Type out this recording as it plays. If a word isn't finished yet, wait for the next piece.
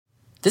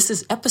This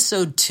is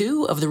episode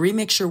 2 of the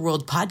Remix Your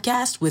World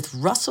podcast with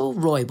Russell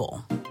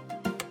Roybal.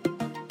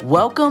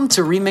 Welcome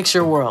to Remix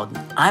Your World.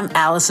 I'm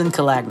Allison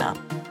Kalagna,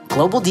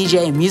 global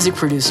DJ and music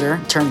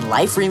producer turned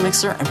life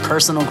remixer and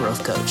personal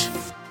growth coach.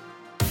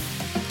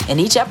 In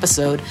each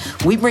episode,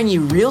 we bring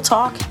you real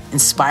talk,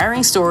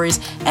 inspiring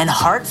stories, and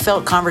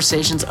heartfelt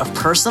conversations of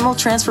personal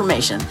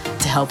transformation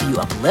to help you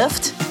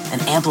uplift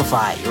and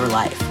amplify your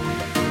life.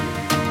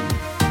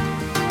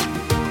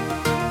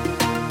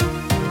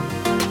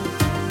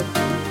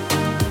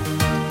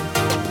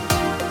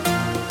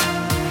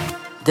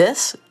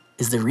 This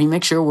is the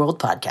Remix Your World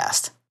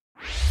podcast.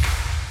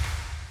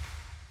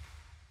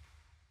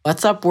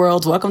 What's up,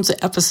 world? Welcome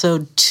to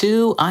episode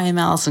 2. I am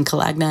Allison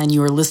Kalagna, and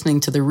you are listening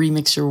to the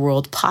Remix Your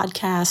World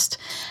podcast.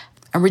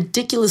 I'm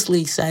ridiculously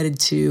excited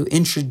to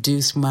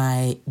introduce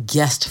my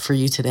guest for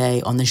you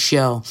today on the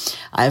show.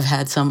 I've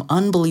had some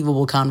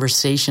unbelievable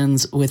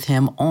conversations with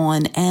him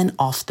on and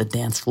off the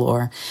dance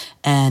floor,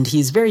 and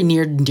he's very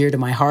near and dear to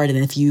my heart. And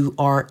if you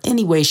are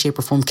any way, shape,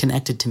 or form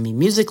connected to me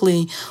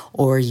musically,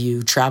 or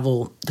you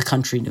travel the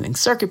country doing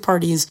circuit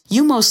parties,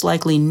 you most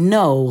likely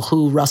know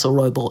who Russell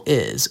Roybal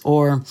is,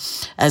 or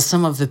as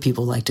some of the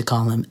people like to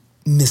call him,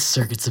 Miss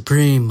Circuit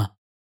Supreme.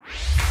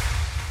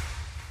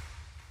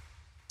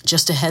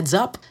 Just a heads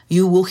up,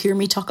 you will hear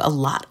me talk a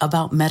lot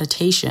about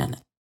meditation.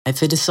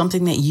 If it is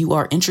something that you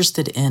are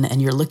interested in and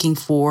you're looking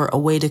for a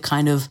way to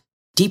kind of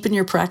deepen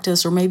your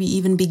practice or maybe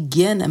even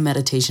begin a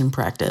meditation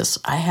practice,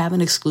 I have an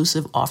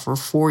exclusive offer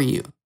for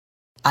you.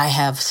 I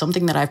have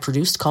something that I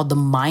produced called the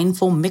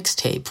Mindful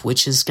Mixtape,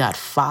 which has got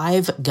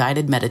 5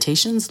 guided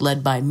meditations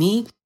led by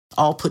me,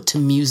 all put to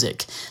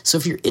music. So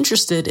if you're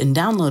interested in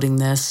downloading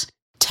this,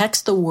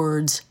 text the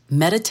words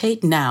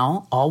meditate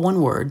now, all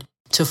one word,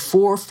 to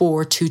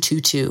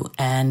 44222,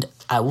 and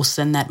I will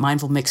send that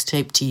Mindful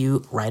Mixtape to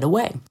you right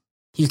away.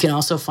 You can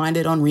also find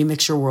it on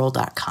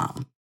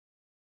remixyourworld.com.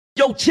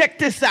 Yo, check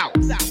this out.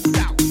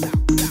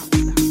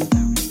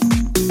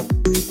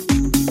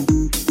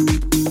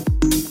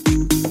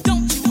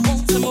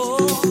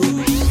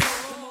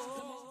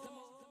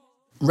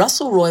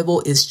 Russell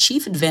Roybal is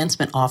Chief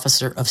Advancement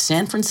Officer of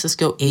San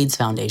Francisco AIDS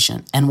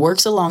Foundation and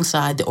works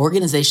alongside the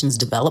organization's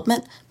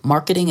development,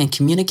 marketing, and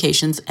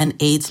communications and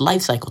AIDS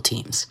lifecycle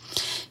teams.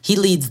 He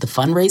leads the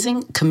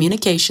fundraising,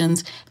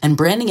 communications, and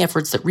branding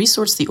efforts that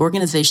resource the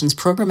organization's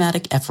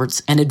programmatic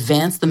efforts and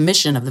advance the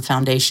mission of the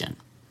foundation.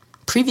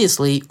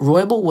 Previously,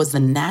 Roybal was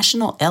the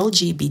National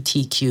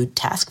LGBTQ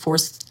Task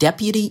Force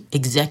Deputy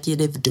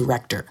Executive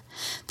Director.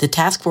 The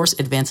task force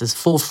advances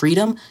full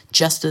freedom,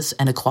 justice,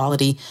 and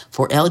equality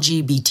for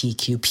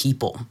LGBTQ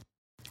people.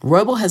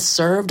 Roybal has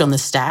served on the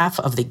staff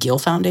of the Gill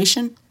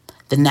Foundation,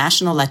 the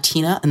National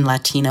Latina and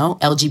Latino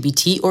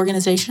LGBT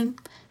Organization,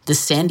 the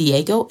San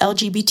Diego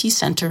LGBT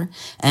Center,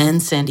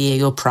 and San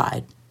Diego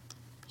Pride.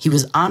 He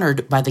was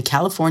honored by the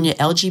California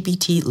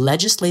LGBT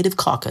Legislative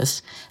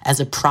Caucus as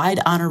a Pride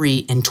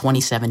honoree in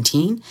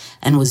 2017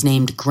 and was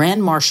named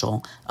Grand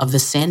Marshal of the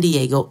San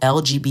Diego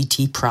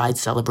LGBT Pride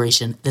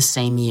celebration the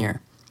same year.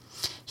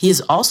 He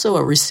is also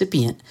a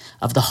recipient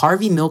of the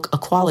Harvey Milk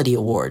Equality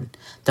Award,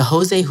 the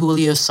Jose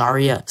Julio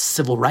Saria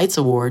Civil Rights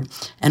Award,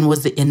 and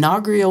was the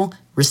inaugural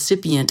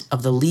recipient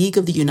of the League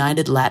of the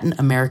United Latin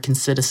American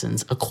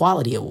Citizens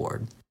Equality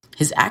Award.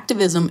 His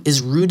activism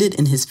is rooted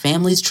in his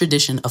family's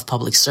tradition of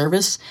public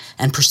service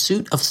and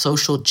pursuit of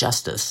social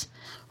justice.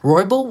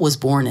 Roybal was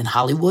born in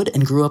Hollywood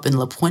and grew up in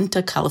La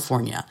Puente,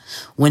 California.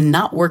 When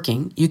not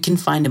working, you can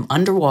find him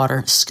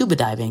underwater, scuba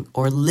diving,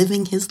 or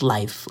living his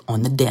life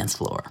on the dance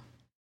floor.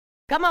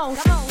 Come on,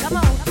 come on, come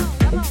on, come on,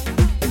 come on.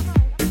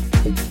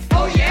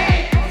 Oh,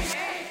 yeah.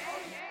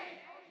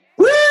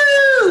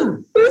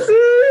 Woo!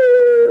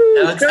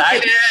 So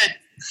excited.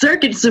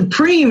 Circuit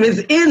Supreme is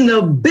in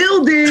the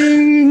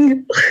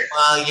building.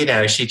 Well, you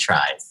know, she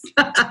tries.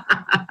 All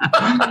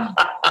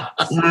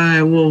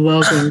right, well,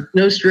 welcome.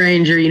 No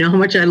stranger. You know how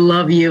much I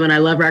love you and I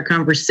love our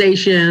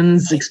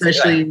conversations,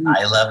 especially.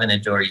 I love and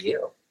adore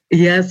you.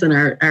 Yes, and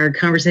our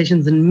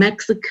conversations in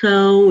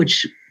Mexico,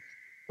 which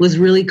was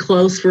really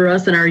close for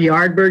us, and our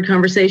Yardbird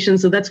conversation.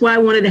 So that's why I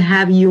wanted to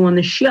have you on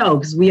the show,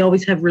 because we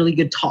always have really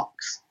good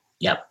talks.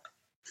 Yep.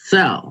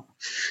 So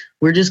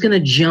we're just going to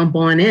jump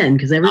on in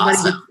because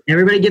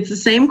everybody gets the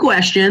same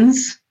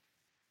questions,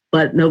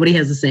 but nobody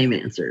has the same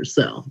answers.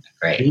 So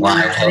great. Well,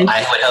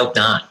 I would hope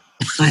not.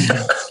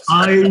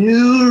 Are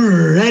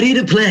you ready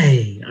to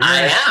play?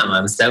 I am.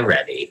 I'm so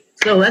ready.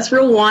 So let's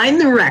rewind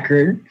the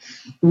record.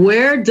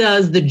 Where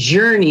does the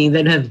journey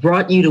that has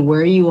brought you to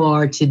where you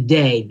are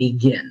today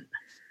begin?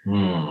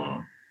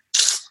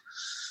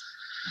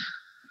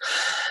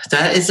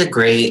 That is a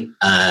great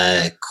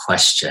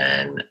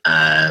question.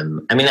 I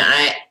mean,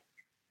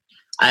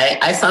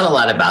 I thought a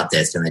lot about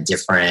this in the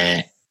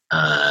different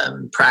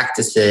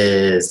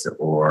practices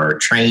or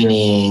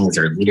trainings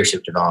or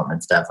leadership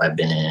development stuff I've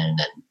been in.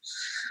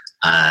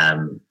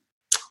 And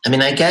I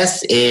mean, I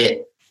guess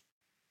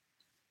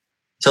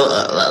so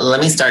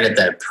let me start at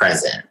the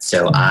present.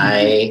 So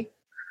I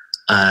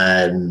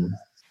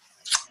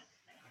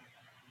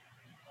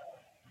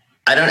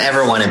don't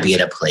ever want to be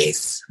at a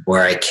place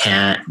where I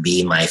can't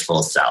be my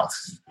full self,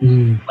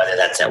 whether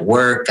that's at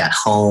work, at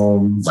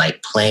home,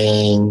 like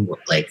playing,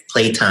 like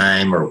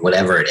playtime or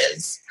whatever it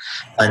is,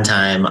 fun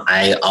time.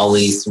 I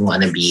always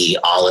want to be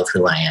all of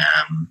who I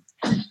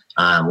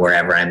am,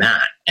 wherever I'm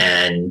at.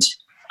 And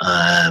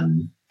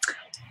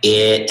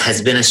it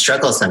has been a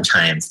struggle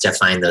sometimes to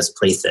find those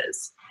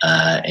places,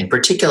 in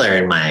particular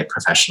in my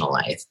professional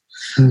life.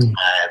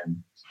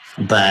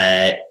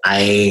 But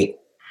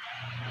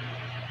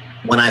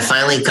when I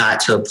finally got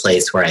to a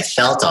place where I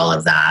felt all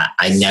of that,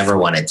 I never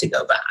wanted to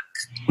go back.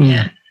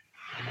 Yeah.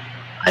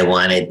 I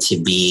wanted to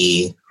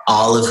be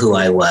all of who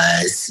I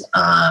was,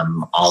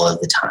 all of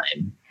the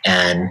time.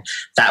 And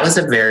that was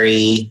a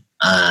very,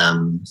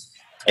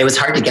 it was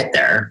hard to get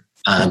there,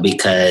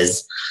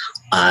 because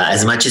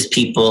as much as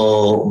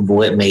people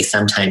may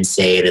sometimes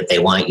say that they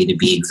want you to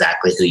be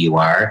exactly who you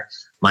are,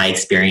 my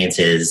experience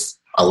is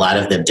a lot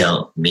of them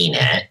don't mean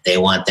it. They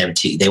want you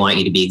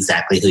to be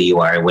exactly who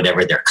you are,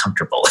 whatever they're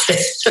comfortable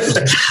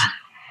with.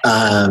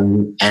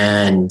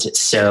 And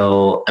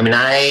so, I mean,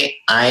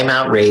 I'm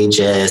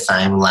outrageous.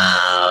 I'm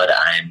loud.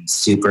 I'm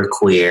super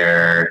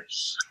queer.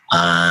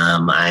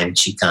 I'm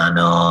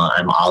Chicano.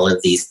 I'm all of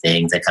these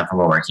things. I come from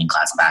a working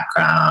class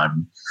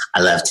background.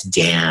 I love to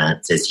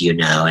dance, as you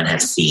know and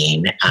have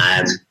seen.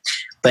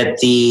 But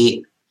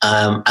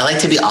I like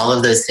to be all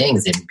of those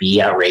things and be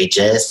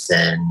outrageous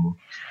and,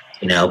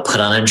 put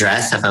on a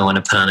dress if I want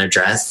to put on a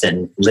dress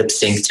and lip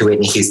sync to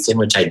Whitney Houston,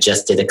 which I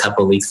just did a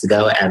couple of weeks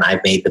ago, and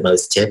I've made the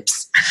most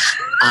tips.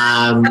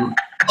 I'll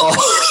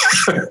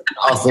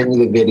send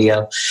you the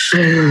video.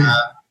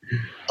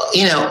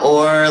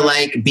 Or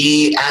like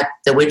be at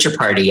the Witcher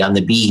party on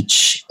the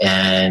beach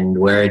and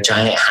wear a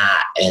giant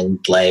hat and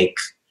like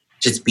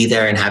just be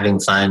there and having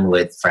fun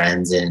with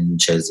friends and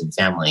chosen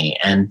family.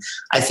 And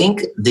I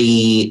think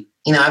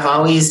I've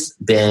always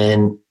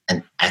been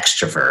an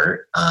extrovert,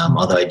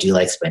 although I do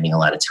like spending a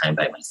lot of time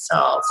by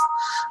myself.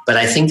 But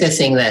I think the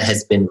thing that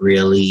has been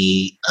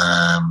really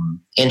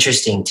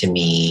interesting to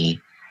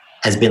me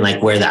has been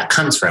like where that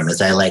comes from,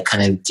 as I like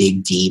kind of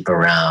dig deep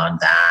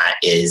around that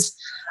is,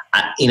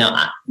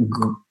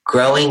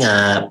 growing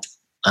up,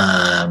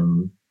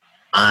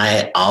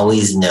 I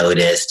always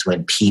noticed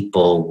when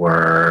people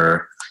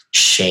were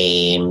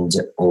shamed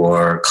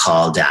or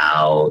called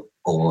out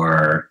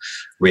or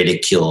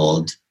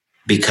ridiculed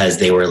because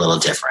they were a little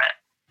different.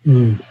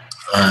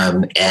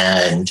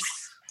 And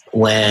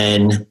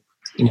when,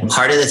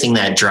 part of the thing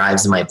that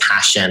drives my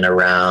passion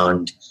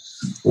around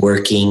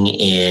working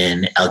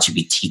in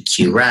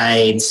LGBTQ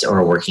rights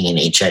or working in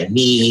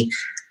HIV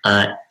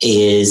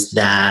is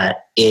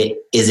that it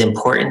is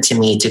important to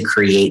me to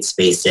create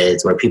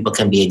spaces where people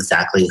can be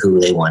exactly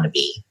who they want to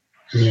be.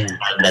 Yeah.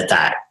 And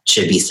that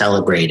should be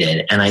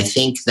celebrated. And I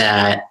think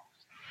that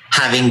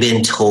having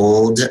been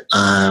told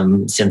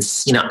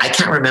since, I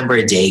can't remember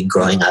a day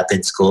growing up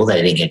in school that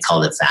I didn't get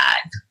called a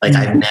fag. Like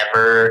I've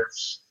never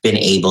been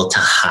able to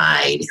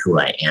hide who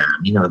I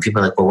am.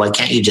 People are like, well, why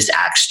can't you just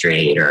act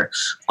straight? Or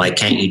why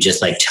can't you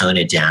just like tone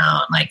it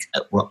down? Like,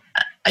 well,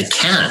 I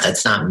can't.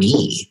 That's not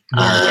me.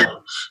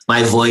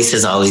 My voice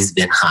has always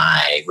been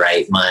high,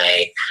 right?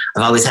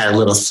 I've always had a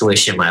little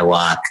swish in my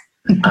walk.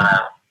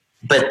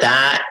 But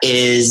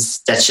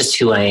that's just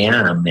who I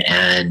am.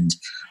 And,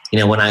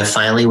 when I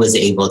finally was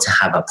able to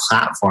have a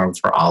platform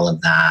for all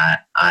of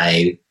that,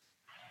 I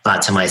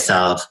thought to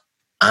myself,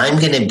 I'm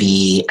going to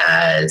be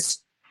as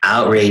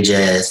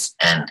outrageous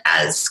and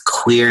as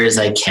queer as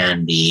I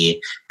can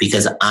be,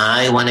 because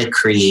I want to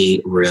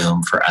create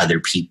room for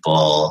other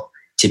people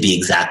to be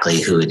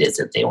exactly who it is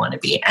that they want to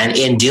be. And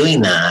in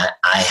doing that,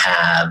 I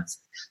have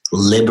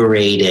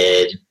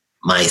liberated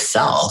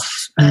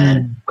myself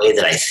and the way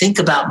that I think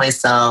about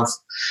myself,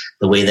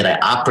 the way that I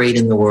operate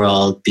in the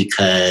world,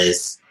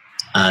 because,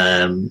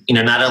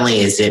 not only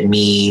is it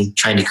me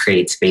trying to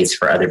create space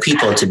for other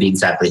people to be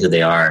exactly who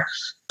they are,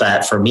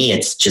 but for me,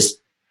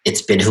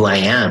 it's been who I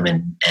am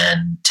and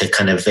to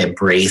kind of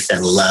embrace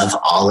and love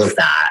all of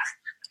that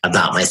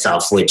about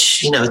myself,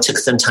 which, it took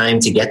some time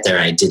to get there.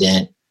 I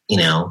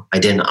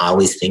didn't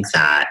always think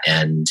that.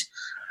 And,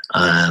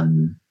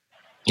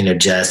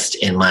 just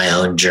in my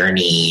own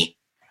journey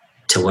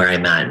to where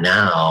I'm at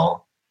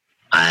now,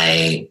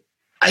 I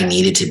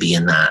needed to be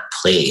in that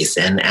place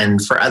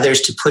and for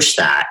others to push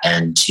that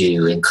and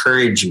to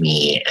encourage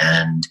me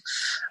and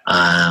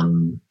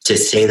to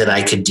say that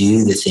I could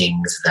do the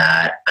things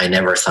that I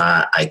never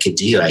thought I could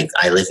do.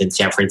 I live in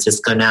San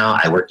Francisco now.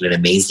 I work at an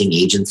amazing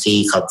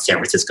agency called the San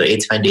Francisco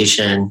AIDS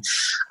Foundation.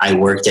 I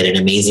worked at an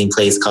amazing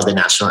place called the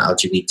National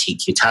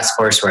LGBTQ Task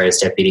Force, where I was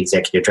deputy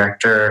executive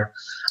director.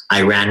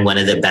 I ran one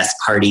of the best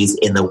parties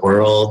in the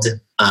world.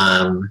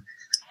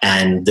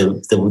 And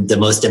the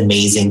most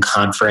amazing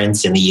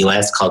conference in the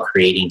US called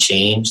Creating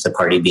Change, the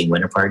party being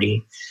Winter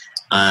Party.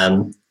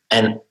 And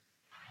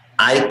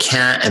I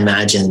can't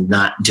imagine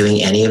not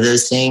doing any of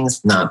those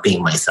things, not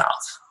being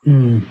myself.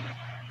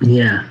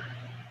 Yeah.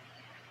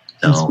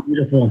 That's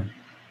beautiful.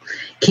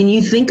 Can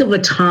you think of a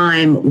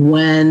time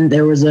when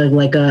there was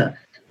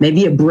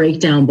maybe a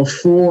breakdown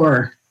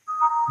before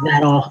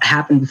that all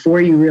happened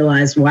before you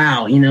realized,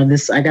 wow, I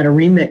got to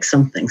remix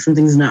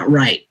something's not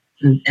right.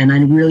 And I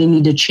really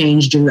need to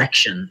change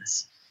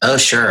directions. Oh,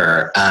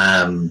 sure.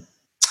 I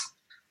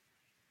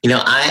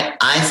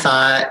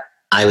thought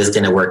I was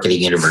going to work at a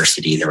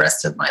university the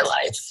rest of my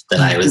life, that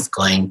I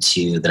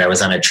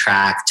was on a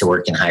track to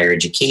work in higher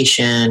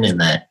education, and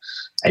that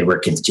I'd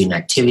work in student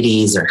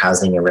activities or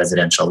housing and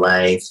residential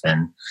life.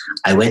 And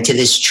I went to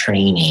this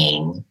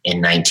training in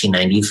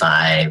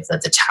 1995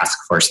 that the task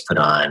force put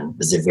on. It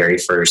was the very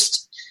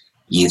first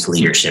youth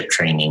leadership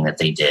training that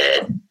they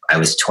did. I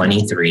was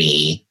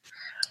 23,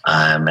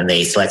 and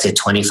they selected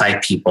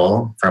 25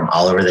 people from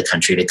all over the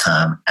country to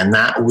come. And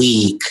that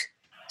week,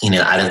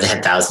 out of the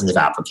thousands of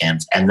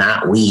applicants, and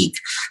that week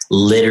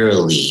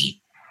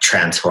literally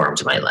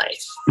transformed my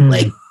life.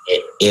 Like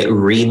it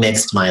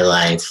remixed my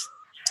life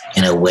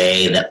in a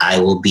way that I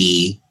will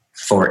be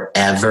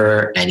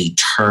forever and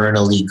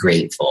eternally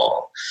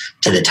grateful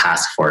to the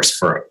task force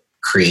for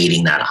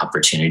creating that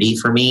opportunity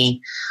for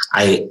me.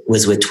 I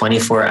was with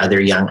 24 other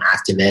young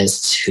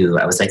activists who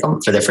I was like,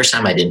 for the first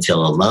time, I didn't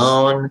feel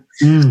alone.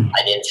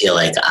 I didn't feel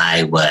like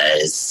I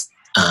was,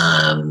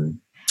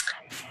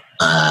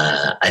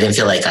 I didn't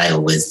feel like I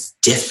was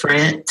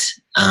different.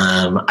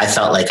 I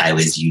felt like I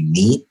was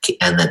unique,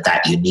 and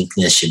that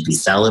uniqueness should be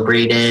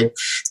celebrated.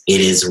 It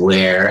is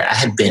where I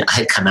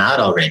had come out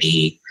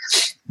already,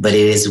 but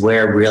it is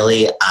where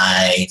really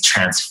I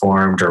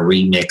transformed or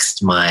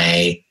remixed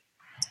my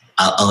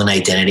own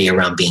identity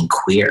around being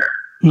queer.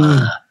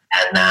 And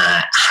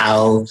that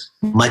how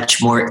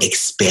much more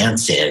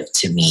expansive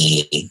to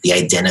me the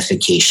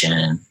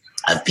identification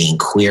of being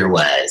queer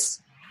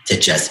was to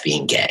just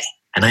being gay.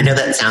 And I know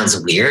that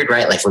sounds weird,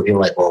 right? Like for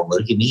people like, well, what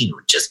do you mean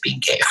with just being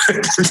gay?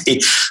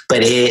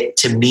 But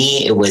to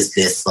me, it was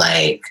this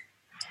it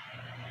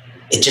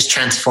just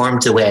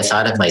transformed the way I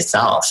thought of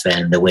myself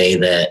and the way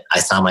that I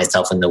saw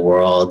myself in the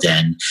world.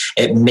 And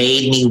it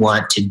made me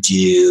want to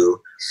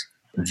do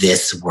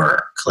this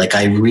work. Like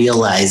I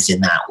realized in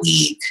that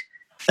week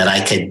that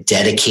I could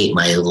dedicate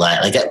my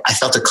life. Like I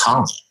felt a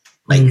calling.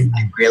 Like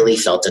I really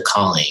felt a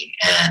calling,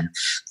 and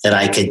that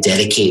I could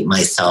dedicate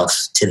myself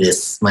to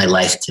my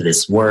life to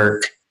this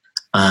work,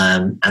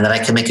 and that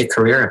I could make a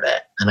career of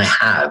it. And I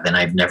have, and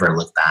I've never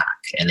looked back.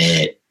 And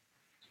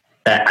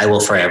that I will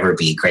forever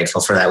be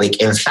grateful for that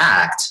week. In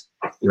fact,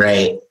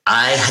 right,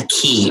 I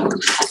keep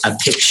a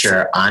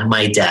picture on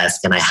my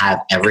desk, and I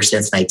have ever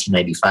since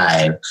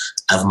 1995,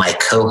 of my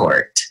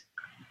cohort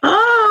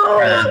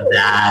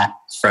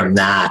from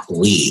that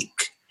week.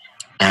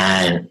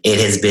 And it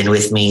has been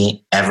with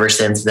me ever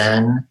since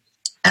then.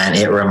 And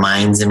it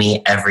reminds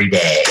me every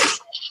day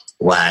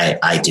why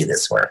I do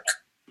this work.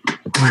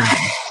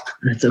 Wow.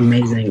 That's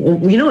amazing. Well,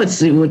 what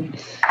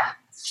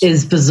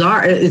is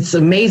bizarre. It's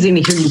amazing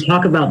to hear you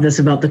talk about this,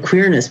 about the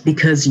queerness,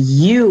 because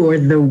you are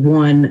the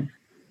one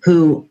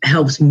who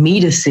helps me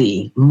to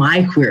see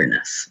my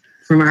queerness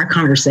from our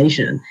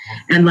conversation.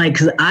 And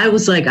cause I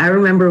was I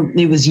remember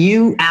it was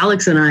you,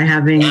 Alex, and I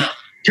having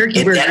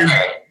turkey burgers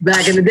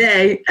back in the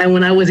day, and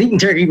when I was eating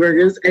turkey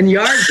burgers and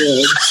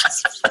Yardbird,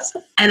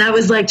 and I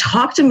was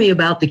talk to me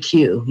about the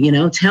Q,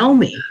 tell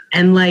me.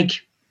 And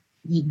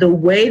the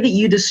way that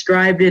you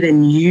described it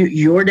and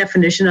your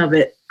definition of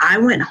it, I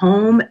went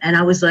home and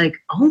I was like,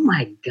 oh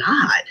my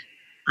God,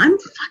 I'm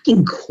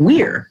fucking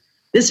queer.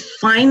 This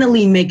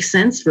finally makes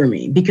sense for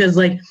me, because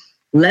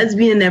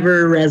lesbian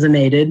never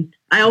resonated.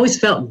 I always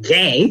felt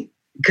gay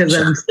because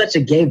I'm such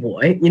a gay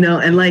boy, and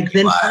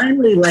then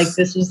finally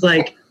this was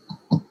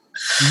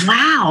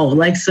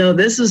wow, so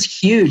this is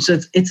huge. So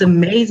it's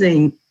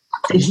amazing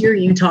to hear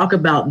you talk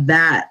about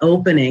that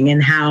opening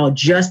and how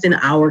just in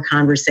our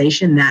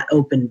conversation that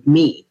opened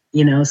me,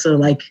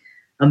 so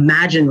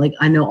imagine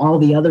I know all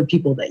the other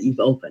people that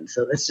you've opened.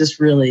 So that's just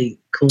really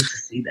cool to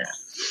see that.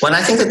 Well,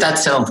 I think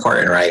that's so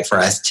important, right? For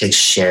us to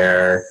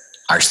share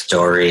our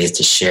stories,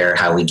 to share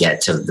how we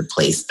get to the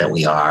place that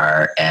we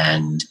are,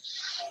 and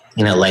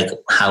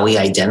how we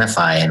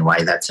identify and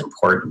why that's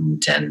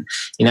important. And,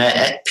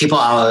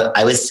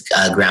 I was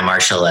Grand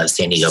Marshal of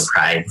San Diego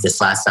Pride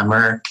this last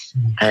summer.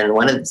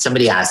 And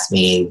somebody asked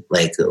me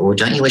well,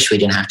 don't you wish we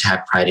didn't have to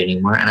have Pride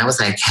anymore? And I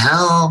was like,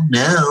 hell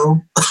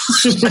no.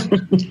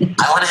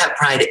 I want to have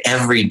Pride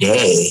every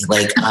day.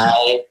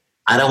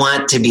 I don't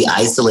want to be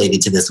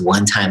isolated to this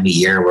one time a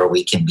year where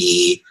we can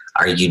be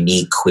our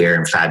unique, queer,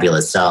 and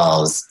fabulous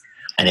selves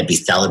and it be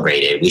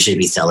celebrated. We should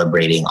be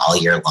celebrating all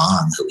year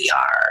long who we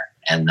are.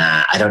 And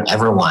I don't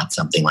ever want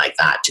something like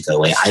that to go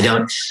away. I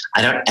don't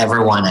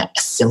ever want to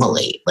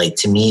assimilate.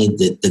 To me,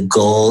 the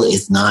goal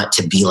is not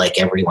to be like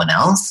everyone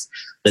else.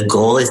 The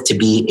goal is to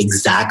be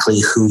exactly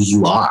who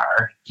you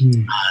are,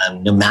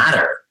 no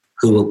matter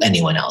who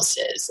anyone else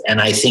is.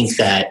 And I think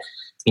that,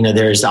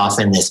 there's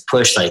often this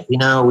push,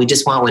 we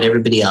just want what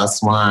everybody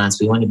else wants.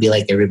 We want to be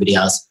like everybody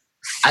else.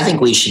 I think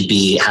we should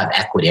have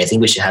equity. I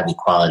think we should have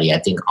equality. I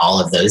think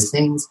all of those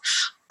things.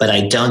 But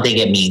I don't think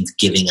it means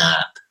giving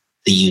up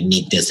the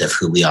uniqueness of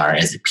who we are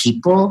as a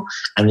people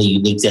and the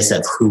uniqueness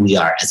of who we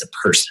are as a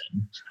person,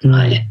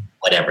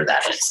 whatever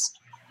that is.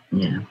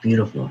 Yeah,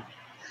 beautiful.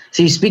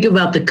 So you speak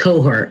about the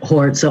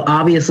cohort. So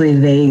obviously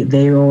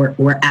they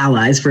were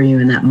allies for you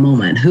in that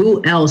moment.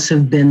 Who else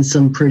have been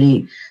some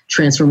pretty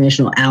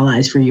transformational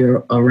allies for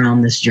you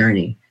around this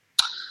journey?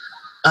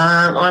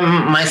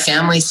 My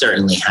family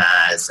certainly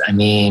has. I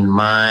mean,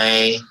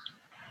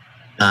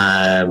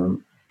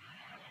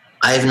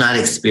 I've not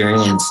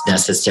experienced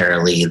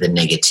necessarily the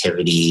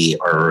negativity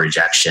or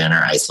rejection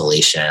or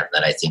isolation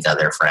that I think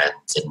other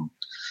friends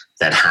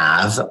that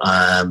have.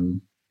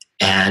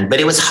 But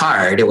it was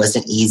hard. It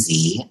wasn't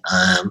easy.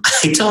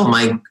 I told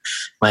my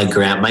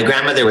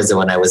grandmother was the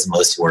one I was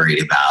most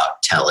worried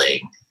about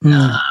telling.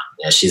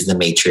 She's the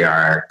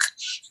matriarch,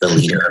 the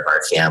leader of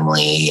our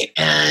family.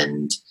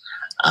 And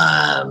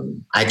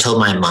I told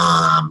my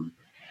mom,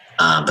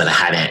 but I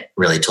hadn't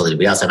really told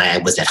anybody else. And I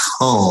was at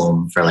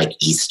home for like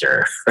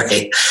Easter,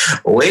 right?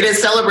 Way to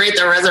celebrate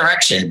the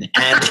resurrection.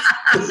 And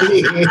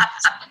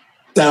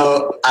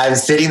so I'm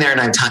sitting there and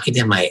I'm talking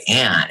to my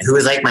aunt, who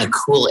was like my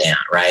cool aunt,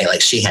 right?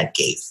 Like she had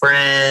gay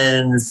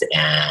friends.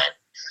 And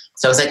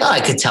so I was like, oh,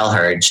 I could tell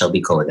her and she'll be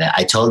cool with it.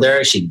 I told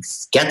her, she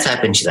gets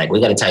up and she's like, we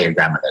got to tell your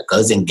grandmother.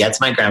 Goes and gets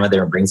my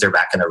grandmother and brings her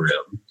back in the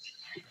room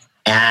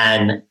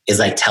and is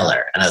like, tell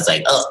her. And I was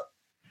like, oh.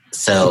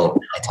 So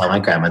I told my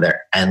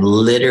grandmother, and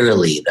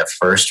literally the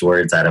first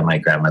words out of my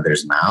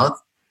grandmother's mouth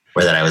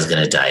were that I was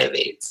going to die of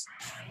AIDS.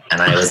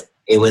 And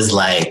it was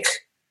like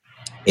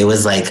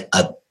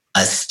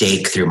a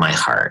stake through my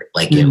heart.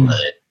 Like it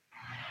would,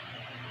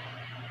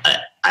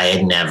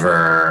 I'd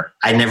never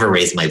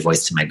raised my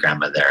voice to my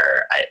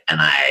grandmother.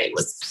 I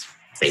was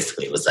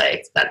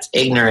like, that's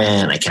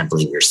ignorant. I can't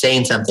believe you're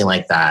saying something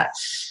like that.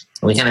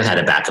 And we kind of had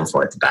a back and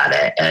forth about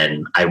it.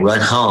 And I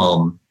run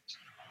home.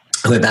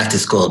 I went back to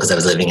school because I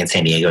was living in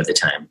San Diego at the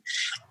time.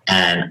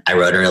 And I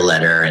wrote her a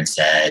letter and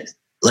said,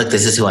 look,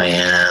 this is who I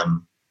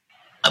am.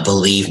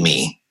 Believe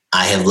me,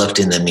 I have looked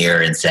in the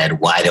mirror and said,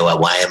 why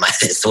am I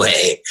this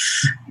way?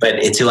 But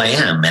it's who I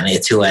am and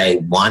it's who I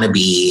want to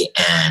be.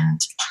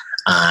 And,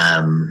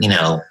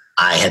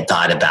 I had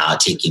thought about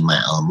taking my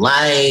own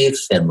life.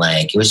 And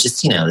like, it was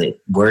just,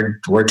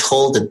 we're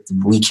told that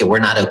we're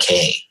not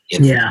okay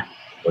if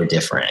we're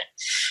different.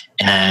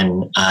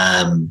 And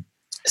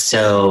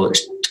so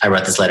I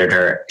wrote this letter to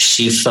her.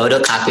 She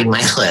photocopied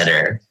my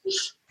letter,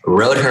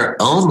 wrote her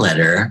own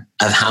letter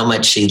of how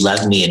much she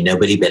loved me and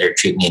nobody better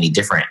treat me any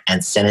different,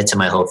 and sent it to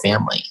my whole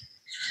family.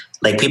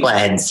 Like people I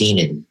hadn't seen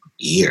in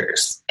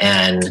years.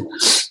 And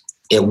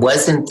it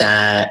wasn't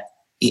that,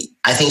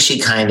 I think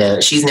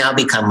she's now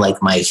become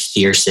like my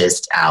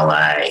fiercest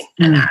ally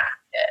and advocate.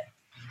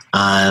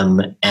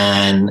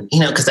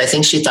 Because I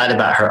think she thought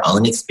about her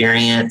own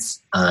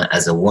experience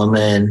as a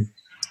woman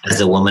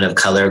of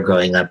color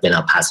growing up in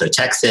El Paso,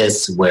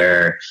 Texas,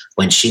 where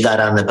when she got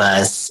on the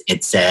bus,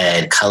 it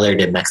said colored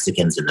and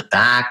Mexicans in the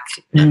back.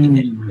 And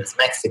it was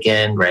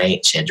Mexican,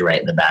 right? She had to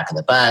write in the back of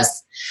the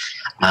bus.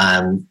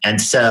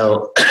 And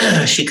so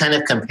she kind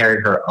of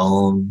compared her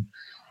own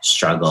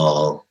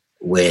struggle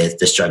with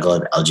the struggle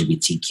of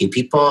LGBTQ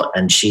people.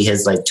 And she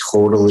has like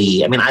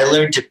totally, I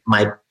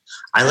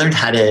learned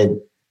how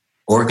to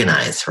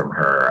organize from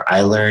her. I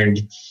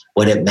learned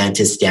what it meant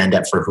to stand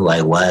up for who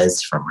I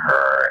was from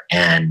her.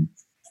 And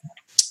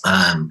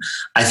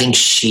I think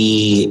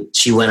she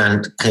went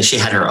on, because she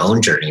had her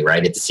own journey,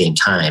 right? At the same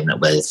time,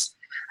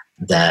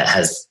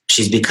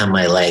 she's become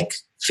my like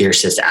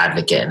fiercest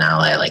advocate and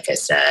ally, like I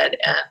said,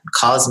 and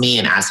calls me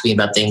and asks me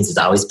about things. Is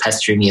always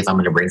pestering me if I'm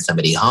going to bring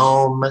somebody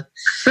home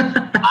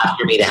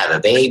after me to have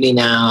a baby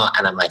now.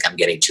 And I'm like, I'm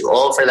getting too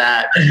old for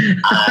that.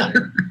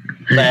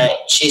 But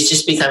she's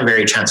just become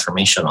very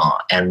transformational.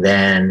 And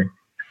then,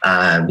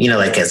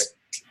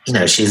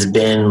 she's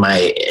been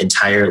my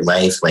entire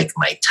life, like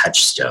my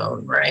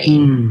touchstone, right?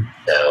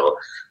 So,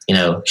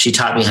 she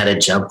taught me how to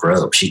jump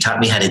rope. She taught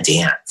me how to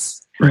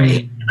dance,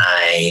 right?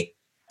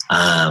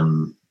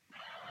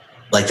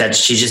 And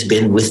she's just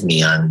been with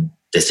me on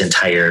this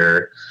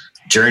entire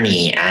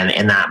journey. And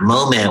in that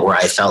moment where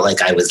I felt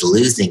like I was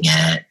losing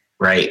it,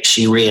 right,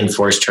 she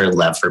reinforced her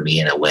love for me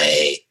in a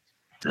way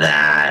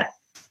that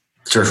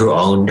through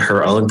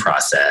her own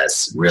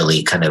process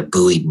really kind of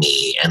buoyed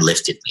me and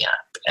lifted me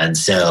up. And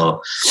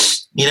so,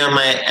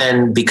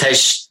 and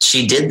because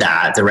she did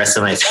that, the rest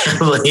of my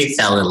family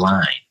fell in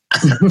line.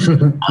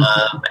 And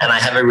I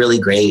have a really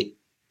great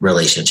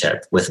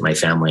relationship with my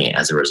family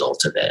as a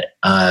result of it.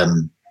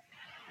 And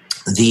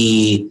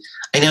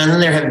then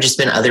there have just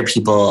been other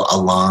people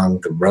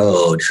along the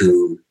road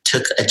who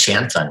took a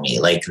chance on me.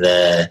 Like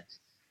the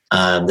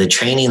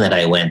training that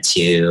I went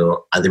to,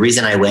 the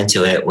reason I went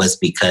to it was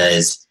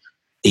because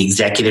the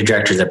executive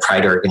director of the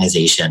Pride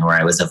organization, where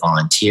I was a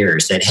volunteer,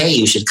 said, hey,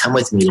 you should come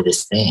with me to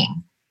this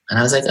thing. And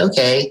I was like,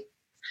 okay.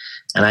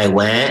 And I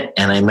went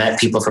and I met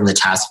people from the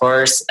task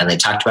force and they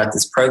talked about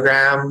this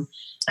program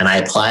and I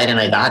applied and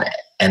I got it.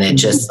 And it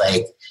just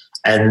like,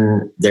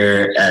 and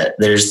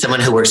there's someone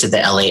who works at the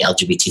LA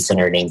LGBT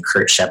Center named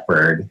Kurt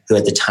Shepard, who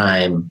at the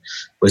time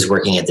was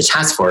working at the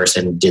task force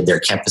and did their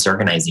campus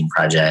organizing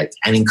project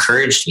and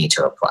encouraged me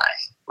to apply,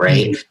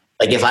 right? Mm-hmm.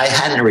 Like if I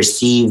hadn't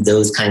received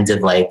those kinds of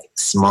like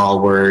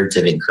small words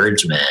of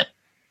encouragement,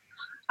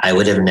 I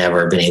would have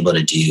never been able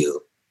to do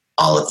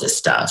all of this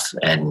stuff.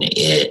 And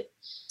it,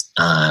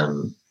 I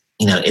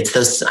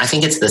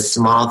think it's the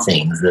small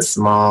things, the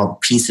small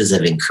pieces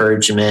of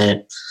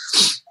encouragement,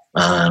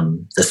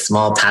 the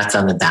small pats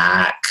on the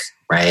back,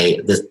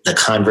 right? The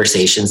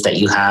conversations that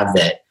you have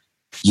that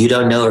you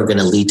don't know are going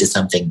to lead to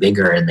something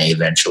bigger, and they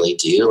eventually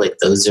do. Like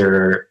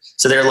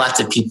so there are lots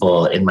of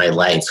people in my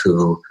life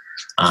who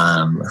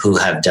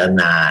have done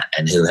that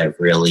and who have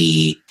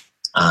really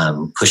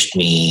pushed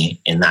me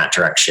in that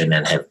direction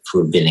and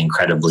who have been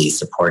incredibly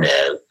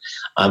supportive.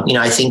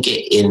 I think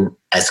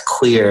as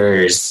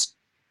queers,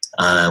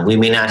 we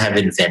may not have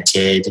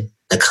invented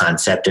the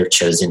concept of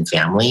chosen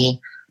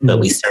family, but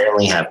we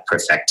certainly have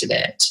perfected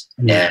it.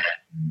 And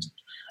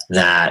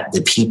that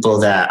the people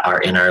that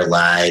are in our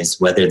lives,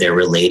 whether they're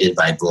related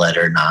by blood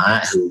or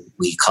not, who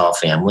we call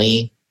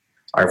family,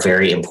 are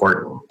very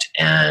important.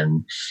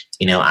 And,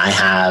 I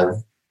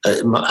have,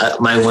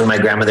 when my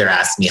grandmother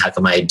asked me how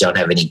come I don't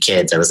have any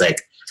kids, I was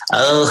like,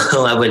 oh,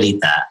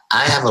 abuelita,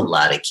 I have a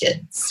lot of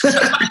kids.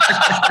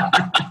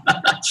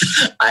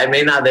 They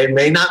may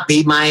not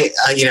be my,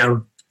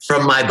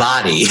 from my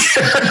body.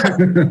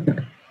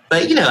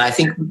 But, I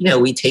think,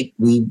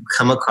 we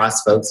come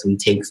across folks, we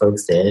take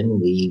folks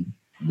in, we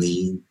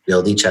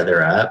build each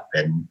other up.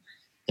 And,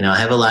 I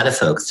have a lot of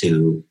folks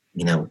who,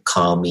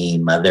 call me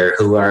mother,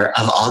 who are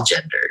of all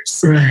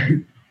genders.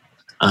 Right.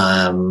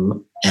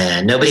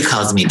 And nobody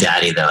calls me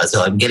daddy, though.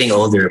 So I'm getting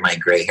older, my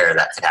gray hair,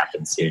 that could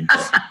happen soon.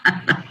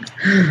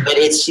 But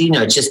it's,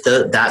 just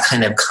that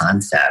kind of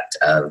concept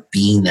of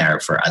being there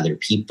for other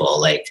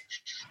people. Like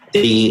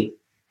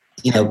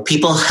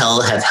people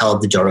have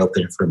held the door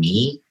open for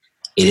me.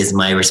 It is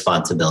my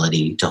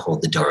responsibility to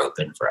hold the door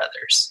open for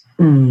others.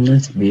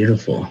 That's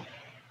beautiful.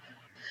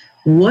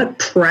 What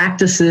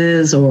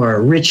practices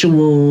or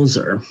rituals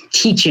or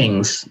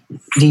teachings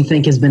do you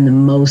think has been the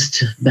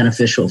most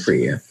beneficial for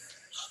you?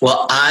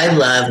 Well, I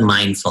love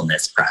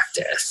mindfulness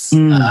practice.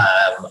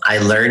 I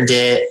learned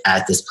it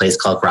at this place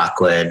called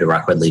Rockwood, the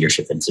Rockwood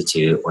Leadership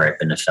Institute, where I've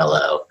been a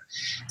fellow.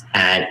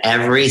 And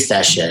every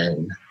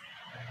session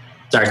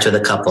starts with a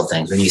couple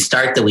things. When you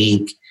start the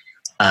week,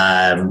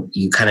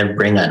 you kind of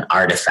bring an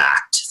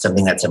artifact,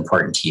 something that's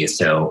important to you.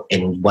 So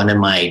in one of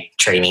my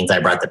trainings, I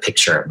brought the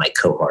picture of my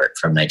cohort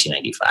from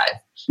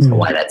 1995.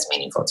 Why that's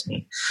meaningful to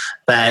me.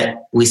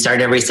 But we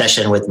start every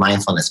session with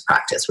mindfulness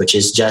practice, which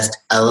is just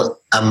a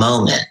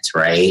moment,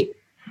 right?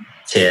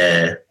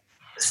 To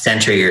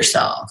center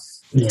yourself,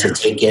 to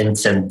take in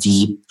some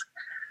deep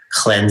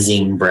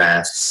cleansing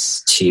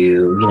breaths,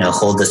 to,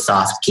 hold a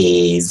soft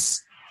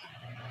gaze.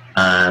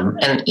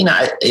 And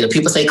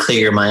people say clear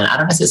your mind. I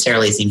don't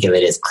necessarily think of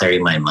it as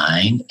clearing my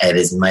mind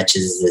as much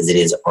as it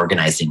is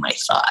organizing my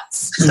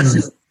thoughts.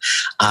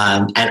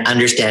 And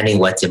understanding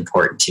what's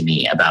important to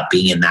me about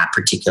being in that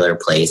particular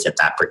place at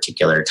that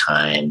particular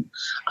time.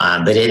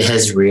 But it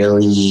has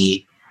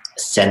really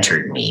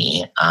centered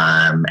me.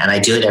 And I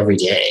do it every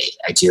day.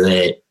 I do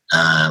it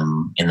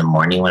in the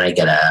morning when I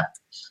get up.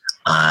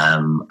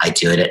 I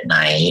do it at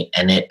night.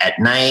 And at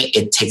night,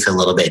 it takes a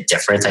little bit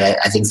different.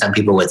 I think some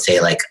people would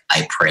say, like,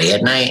 I pray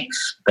at night.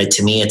 But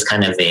to me, it's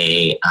kind of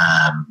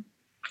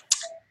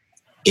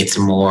it's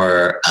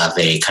more of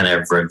a kind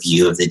of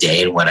review of the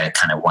day and what I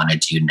kind of want to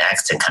do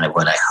next and kind of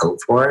what I hope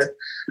for.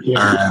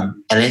 Yeah.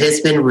 And it has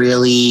been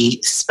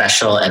really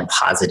special and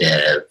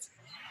positive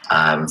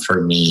for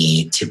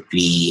me to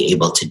be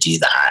able to do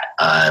that.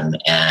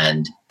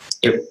 And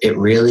it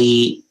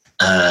really,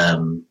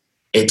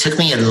 it took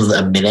me a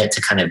minute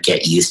to kind of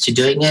get used to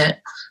doing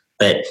it,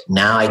 but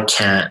now I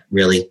can't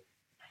really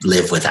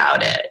live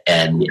without it.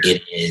 And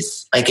it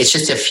is like, it's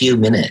just a few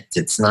minutes.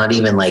 It's not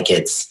even like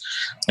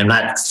I'm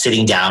not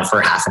sitting down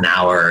for half an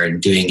hour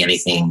and doing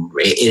anything.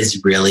 It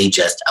is really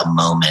just a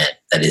moment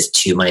that is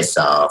to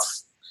myself,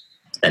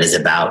 that is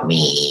about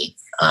me,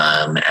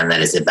 and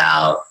that is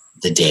about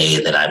the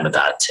day that I'm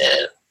about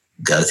to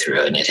go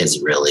through. And it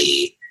has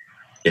really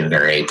been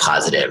very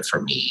positive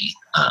for me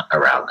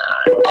around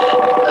that.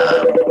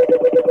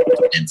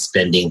 And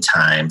spending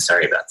time,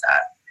 sorry about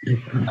that.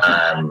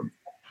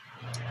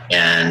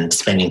 And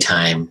spending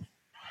time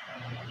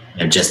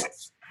and just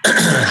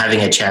having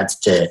a chance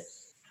to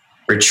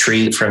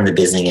retreat from the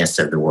busyness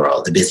of the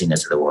world.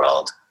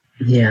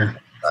 Yeah.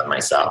 On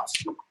myself.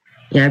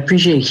 Yeah, I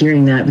appreciate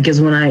hearing that, because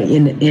when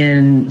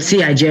in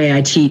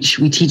CIJ,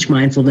 we teach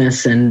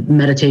mindfulness, and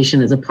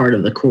meditation is a part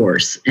of the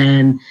course.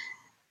 And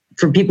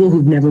for people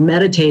who've never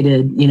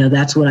meditated,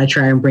 that's what I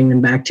try and bring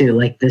them back to,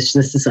 like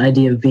this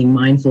idea of being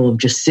mindful of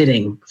just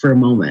sitting for a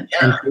moment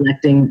and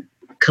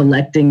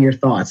collecting your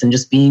thoughts and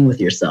just being with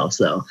yourself.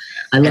 So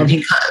I love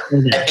being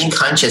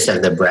conscious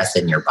of the breath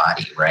in your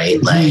body, right?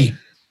 Mm-hmm. Like,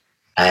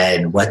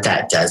 and what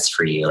that does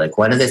for you. Like,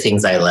 one of the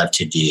things I love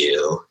to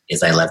do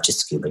is I love to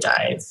scuba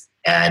dive.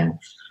 And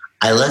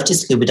I love to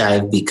scuba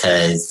dive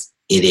because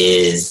it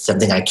is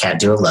something I can't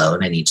do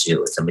alone. I need to do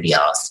it with somebody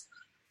else.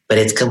 But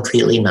it's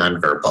completely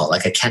nonverbal.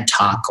 Like, I can't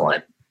talk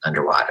going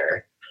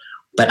underwater.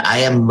 But I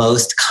am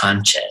most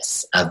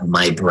conscious of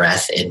my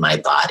breath in my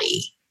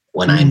body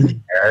when I'm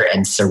there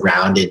and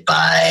surrounded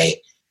by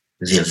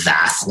the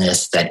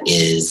vastness that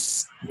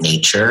is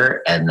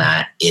nature and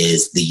that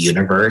is the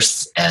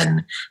universe,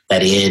 and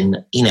that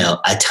in, you know,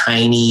 a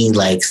tiny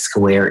like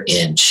square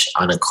inch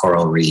on a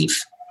coral reef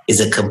is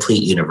a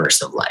complete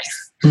universe of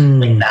life.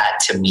 Like that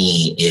to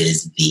me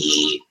is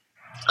the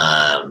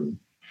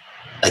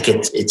like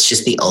it's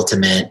just the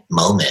ultimate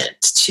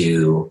moment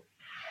to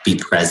be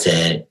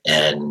present,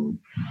 and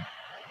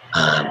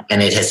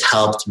it has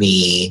helped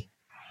me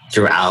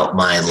throughout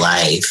my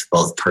life,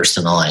 both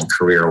personal and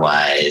career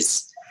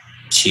wise,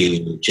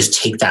 to just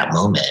take that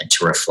moment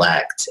to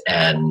reflect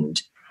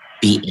and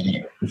be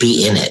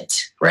in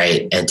it,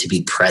 right? And to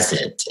be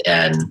present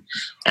and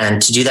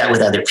to do that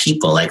with other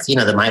people. Like, you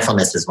know, the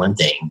mindfulness is one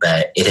thing,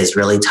 but it has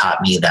really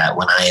taught me that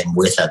when I am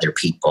with other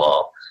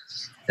people,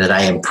 that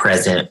I am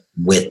present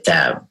with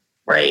them,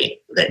 right?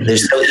 That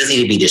there's so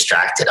easy to be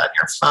distracted on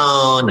your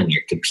phone, on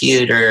your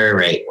computer,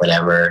 right?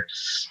 Whatever.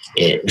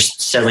 There's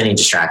so many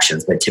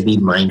distractions, but to be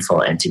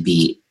mindful and to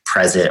be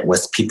present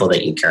with people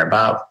that you care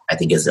about, I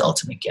think is the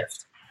ultimate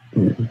gift.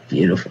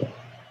 Beautiful.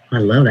 I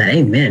love that.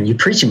 Amen. You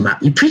preaching my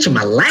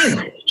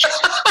language.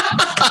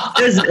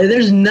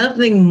 there's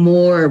nothing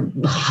more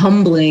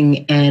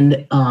humbling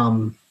and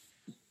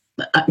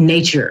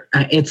nature.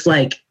 It's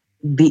like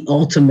the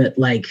ultimate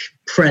like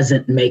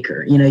present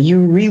maker. You know,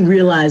 we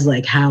realize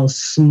like how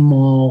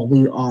small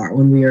we are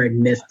when we are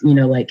in midst, you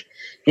know, like,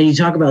 and you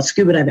talk about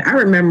scuba diving. I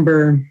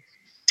remember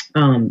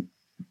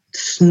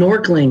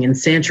snorkeling in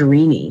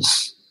Santorini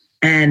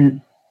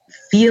and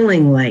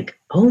feeling like,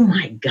 oh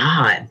my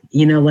God,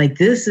 you know, like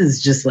this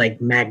is just like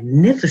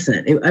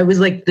magnificent. I was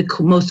like the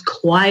most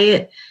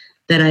quiet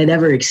that I'd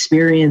ever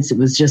experienced. It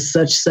was just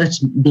such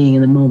being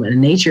in the moment.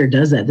 And nature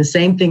does that. The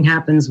same thing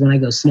happens when I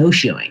go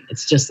snowshoeing.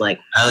 It's just like,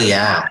 oh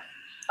yeah.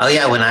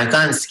 When I've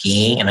gone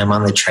skiing and I'm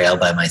on the trail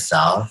by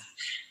myself,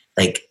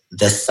 like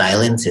the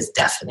silence is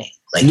deafening.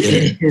 Like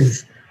it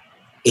is.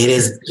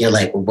 You're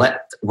like,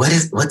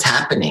 what's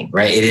happening?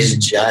 Right. It is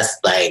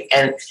just like,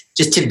 and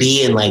just to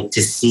be in like,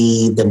 to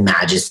see the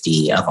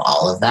majesty of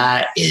all of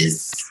that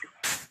it's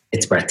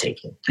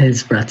breathtaking.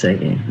 It's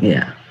breathtaking.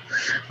 Yeah.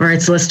 All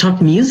right. So let's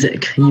talk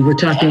music. You were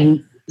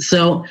talking,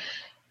 so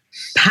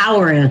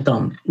power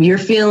anthem, you're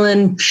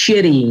feeling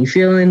shitty, you're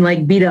feeling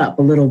like beat up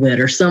a little bit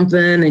or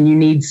something, and you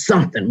need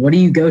something. What do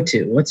you go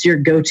to? What's your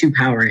go-to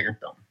power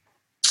anthem?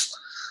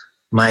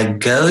 My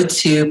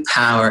go-to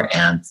power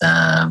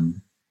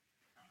anthem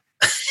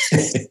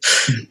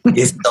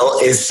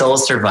is Soul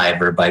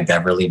Survivor by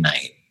Beverly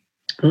Knight.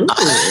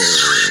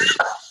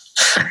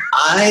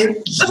 I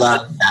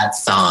love that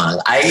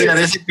song. I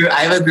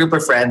have a group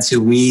of friends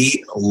who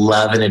we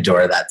love and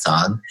adore that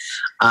song.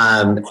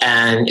 And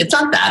it's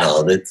not that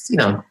old. It's, you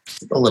know,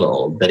 a little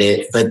old, but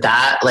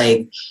that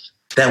like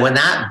that when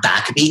that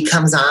backbeat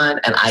comes on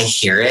and I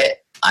hear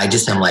it, I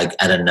just am like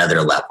at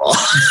another level.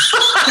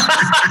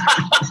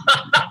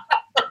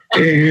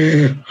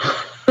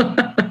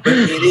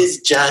 It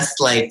is just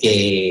like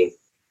a,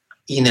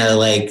 you know,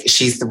 like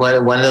she's one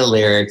of the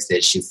lyrics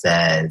that she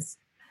says,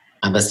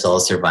 I'm a soul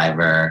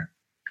survivor.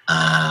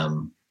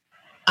 I'm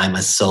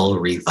a soul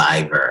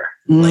reviver.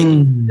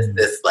 Like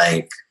this,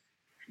 like,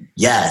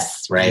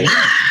 yes, right?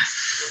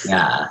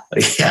 Yeah.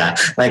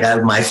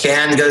 Like my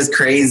fan goes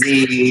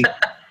crazy,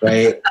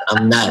 right?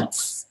 I'm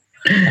nuts.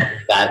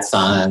 That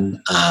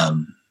song,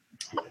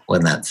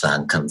 when that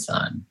song comes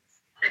on,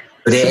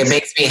 but it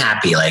makes me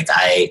happy. Like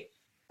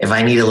if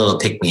I need a little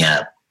pick me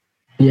up,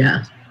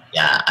 yeah,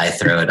 I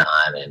throw it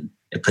on and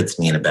it puts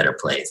me in a better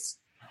place.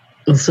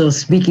 So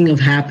speaking of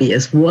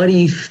happiest, what do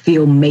you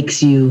feel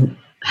makes you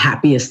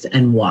happiest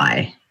and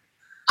why?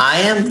 I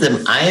am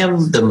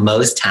the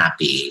most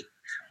happy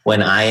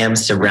when I am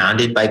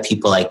surrounded by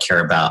people I care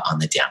about on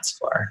the dance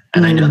floor.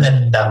 And I know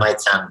that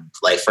might sound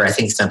like, for I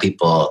think some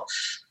people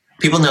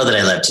know that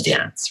I love to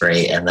dance,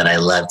 right? And that I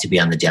love to be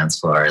on the dance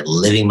floor,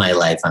 living my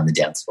life on the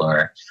dance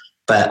floor.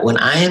 But when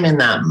I am in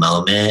that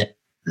moment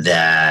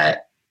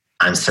that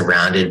I'm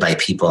surrounded by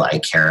people I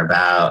care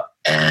about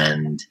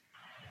and,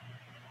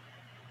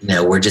 you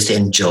know, we're just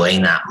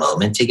enjoying that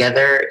moment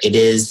together,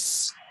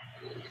 it's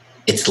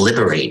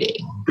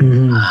liberating.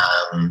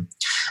 And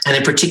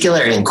in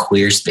particular in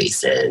queer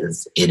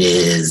spaces, it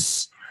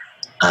is,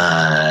 you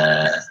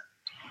know,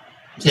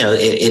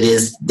 it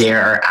is,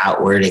 there are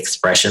outward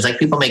expressions. Like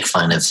people make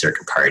fun of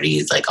certain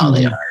parties, like all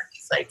they are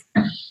is like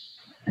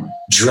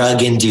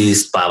drug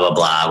induced, blah, blah,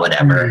 blah,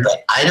 whatever.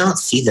 But I don't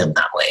see them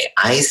that way.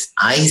 I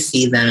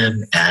see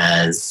them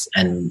as,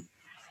 and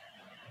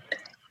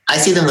I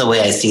see them the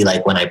way I see,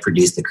 like when I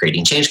produce the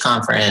Creating Change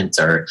conference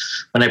or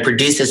when I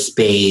produce a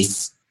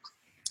space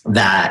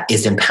that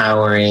is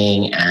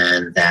empowering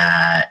and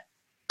that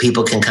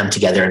people can come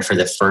together and for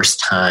the first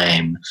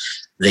time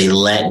they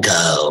let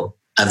go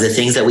of the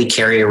things that we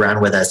carry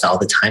around with us all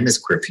the time as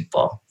queer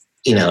people.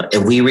 You know,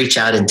 if we reach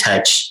out and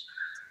touch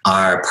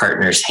our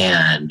partner's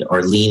hand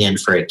or lean in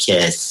for a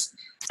kiss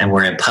and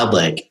we're in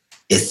public,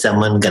 is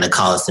someone going to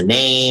call us a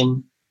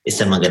name? Is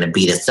someone going to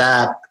beat us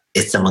up?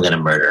 Is someone going to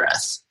murder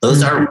us?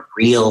 Those are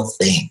real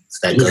things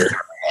that go through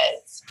our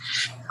heads.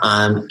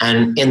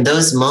 And in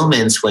those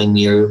moments when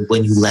you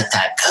let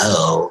that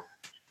go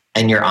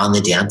and you're on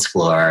the dance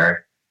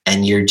floor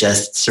and you're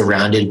just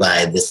surrounded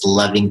by this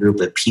loving group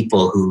of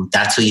people who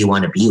that's who you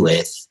want to be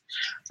with,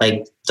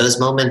 like those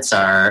moments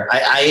are,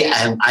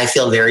 I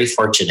feel very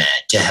fortunate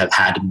to have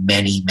had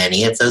many,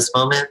 many of those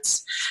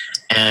moments.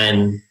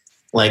 And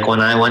like when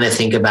I want to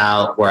think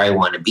about where I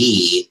want to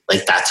be,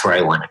 like that's where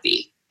I want to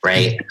be,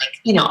 right?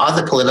 Like, all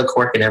the political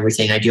work and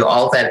everything I do,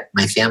 all that,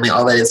 my family,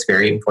 all that is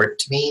very important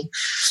to me.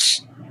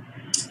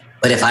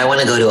 But if I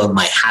want to go to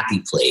my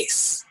happy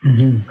place,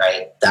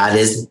 right, that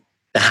is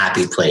the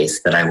happy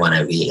place that I want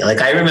to be.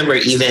 Like I remember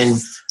even,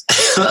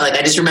 like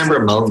I just remember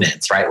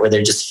moments, right, where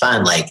they're just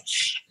fun, like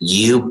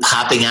you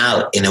popping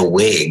out in a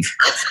wig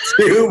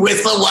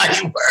with a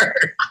white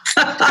bird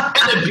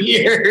and a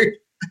beard.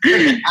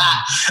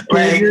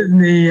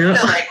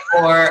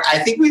 Or I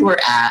think we were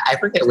at, I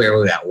forget where we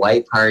were at,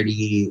 White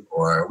Party,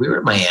 or we were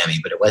in Miami,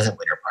 but it wasn't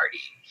Winter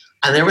Party.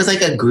 And there was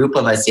like a group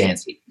of us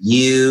dancing.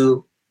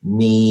 You,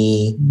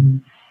 me,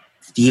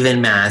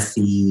 Stephen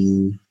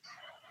Massey,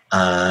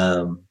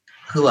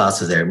 who else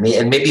was there? Me,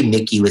 and maybe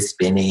Mickey was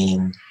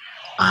spinning.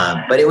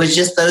 But it was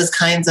just those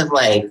kinds of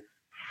like,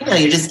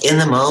 you're just in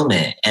the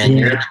moment and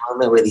you're in the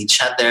moment with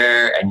each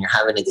other and you're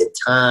having a good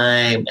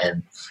time.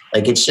 And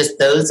like, it's just,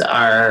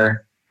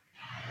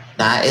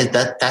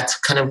 that's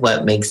kind of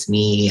what makes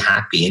me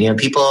happy. And,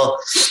 people,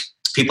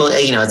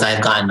 as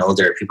I've gotten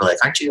older, people are like,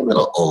 aren't you a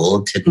little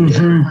old to do this?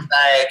 I'm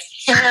like,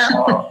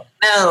 hell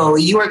no,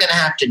 you are going to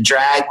have to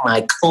drag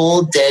my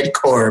cold, dead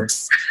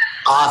corpse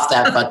off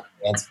that fucking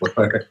dance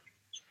floor.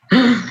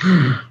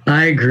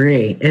 I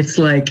agree. It's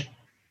like,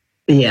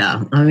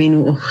 yeah, I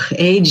mean,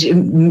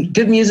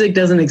 good music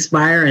doesn't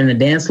expire and the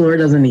dance floor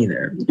doesn't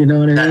either. You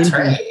know what I mean? That's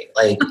right.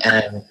 Like,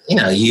 and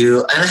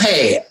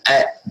hey,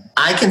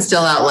 I can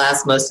still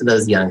outlast most of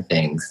those young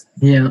things.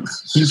 Yeah,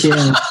 you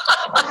can.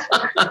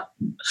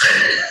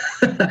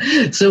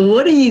 So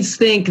what do you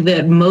think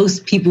that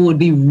most people would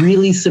be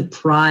really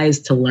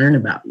surprised to learn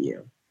about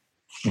you?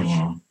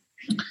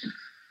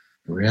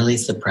 Really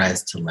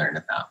surprised to learn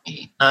about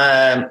me.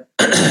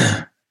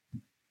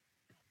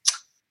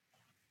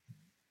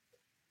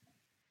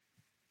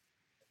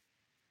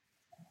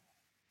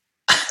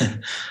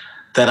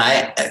 That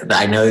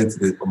I know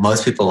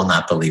most people will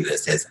not believe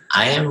this is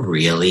I am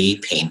really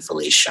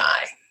painfully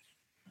shy.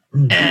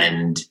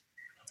 And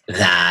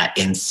that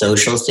in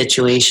social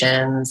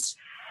situations,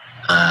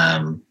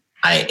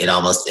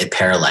 it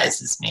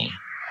paralyzes me.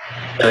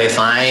 So if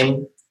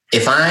I'm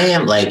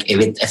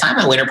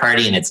at Winter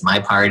Party and it's my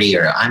party,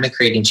 or I'm at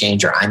Creating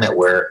Change, or I'm at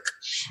work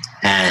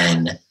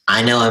and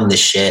I know I'm the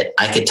shit,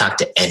 I could talk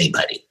to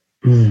anybody,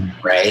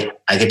 right?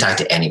 I could talk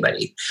to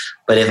anybody.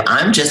 But if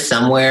I'm just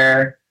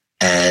somewhere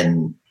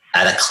and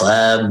at a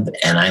club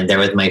and I'm there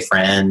with my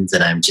friends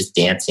and I'm just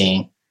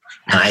dancing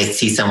and I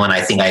see someone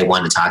I think I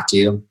want to talk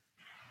to,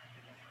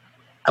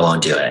 I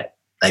won't do it.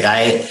 Like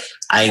I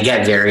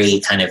get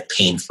very kind of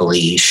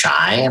painfully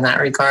shy in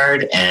that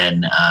regard.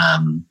 And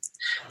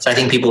so I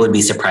think people would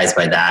be surprised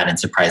by that, and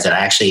surprised that I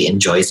actually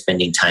enjoy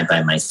spending time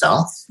by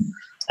myself,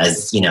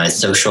 as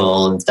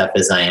social and stuff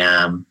as I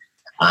am.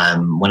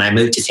 When I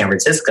moved to San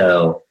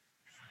Francisco,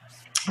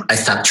 I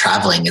stopped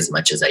traveling as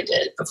much as I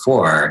did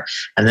before.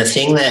 And the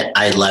thing that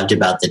I loved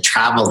about the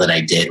travel that I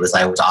did was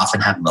I would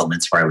often have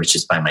moments where I was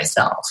just by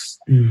myself.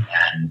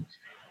 And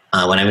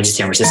when I went to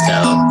San Francisco,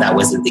 that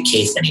wasn't the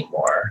case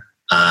anymore.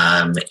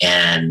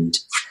 And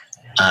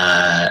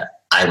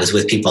I was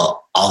with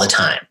people all the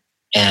time.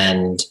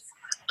 And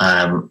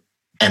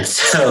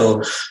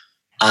so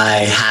I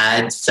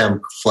had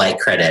some flight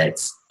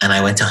credits and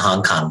I went to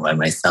Hong Kong by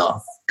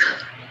myself.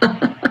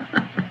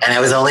 And I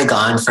was only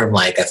gone from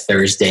like a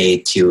Thursday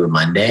to a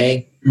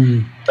Monday,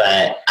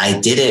 but I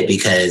did it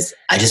because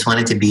I just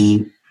wanted to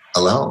be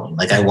alone.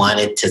 Like I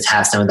wanted to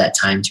have some of that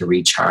time to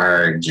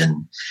recharge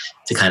and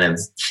to kind of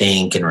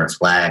think and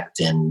reflect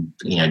and,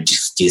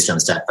 just do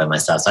some stuff by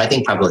myself. So I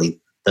think probably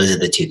those are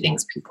the two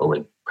things people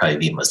would probably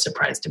be most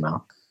surprised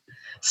about.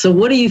 So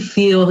what do you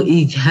feel, do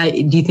you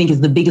think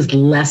is the biggest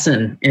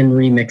lesson in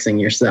remixing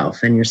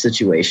yourself and your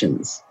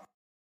situations?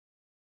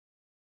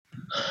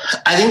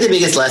 I think the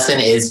biggest lesson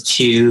is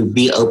to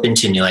be open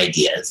to new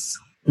ideas,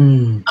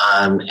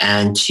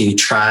 and to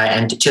try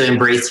and to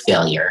embrace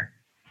failure.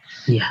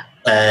 Yeah.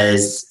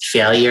 Because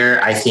failure,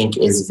 I think,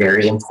 is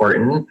very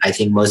important. I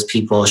think most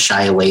people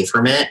shy away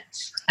from it,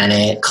 and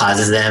it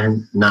causes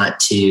them not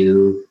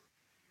to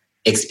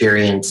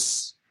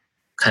experience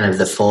kind of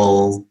the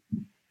full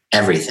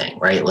everything,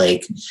 right?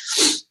 Like,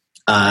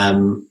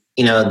 one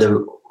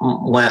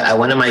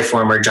of my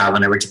former job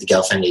when I worked at the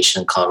Gale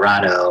Foundation in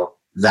Colorado,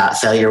 that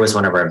failure was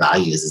one of our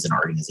values as an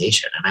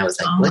organization. And I was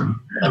like, what? When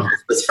I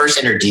was first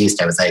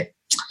introduced, I was like,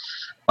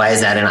 why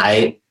is that? And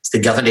the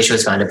Gale Foundation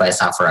was founded by a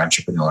software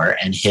entrepreneur,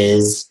 and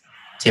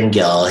Tim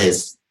Gill,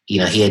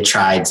 he had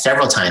tried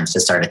several times to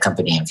start a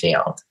company and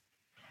failed.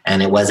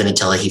 And it wasn't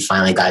until he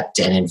finally got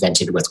and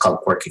invented what's called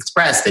Quark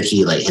Express that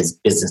his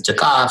business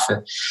took off.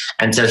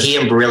 And so he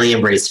really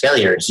embraced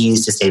failure. He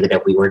used to say that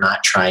if we were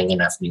not trying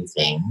enough new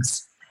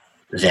things,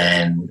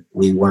 then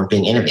we weren't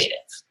being innovative.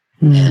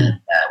 Mm. And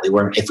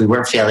if we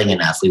weren't failing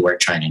enough, we weren't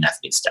trying enough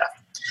new stuff.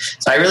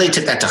 So I really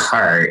took that to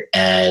heart.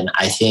 And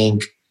I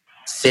think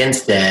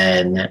since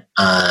then,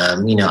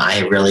 I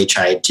have really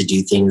tried to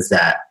do things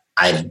that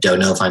I don't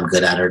know if I'm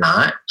good at or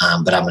not,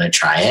 but I'm going to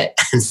try it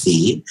and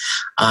see.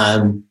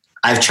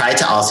 I've tried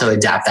to also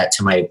adapt that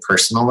to my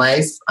personal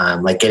life.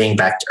 Like getting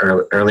back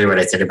to earlier what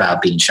I said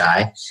about being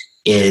shy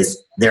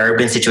is there have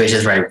been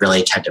situations where I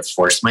really tried to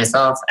force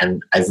myself.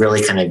 And I've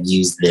really kind of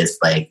used this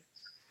like,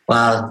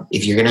 well,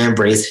 if you're going to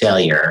embrace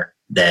failure,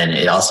 then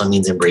it also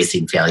means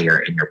embracing failure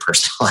in your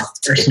personal life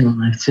too. Personal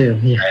life too,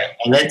 yeah. Right?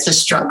 And it's a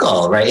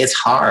struggle, right? It's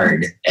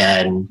hard.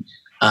 And,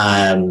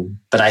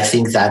 but I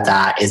think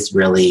that is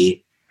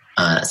really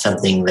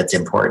something that's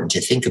important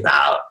to think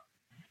about,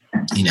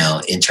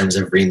 in terms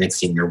of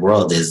remixing your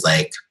world is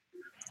like,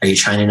 are you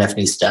trying enough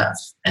new stuff?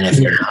 And if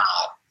you're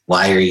not,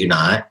 why are you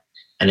not?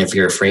 And if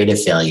you're afraid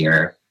of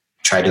failure,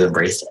 try to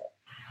embrace it.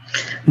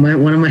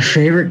 One of my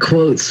favorite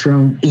quotes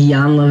from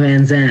Iyanla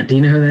Vanzant. Do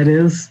you know who that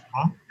is?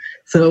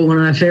 So one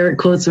of my favorite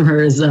quotes from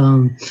her is,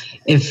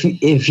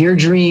 if your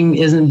dream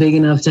isn't big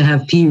enough to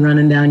have pee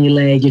running down your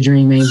leg, your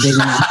dream ain't big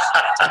enough.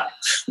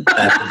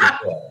 That's a good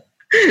quote.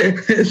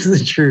 It's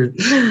the truth.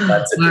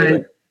 That's a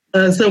good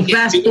one. So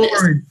fast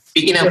forward.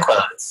 Speaking of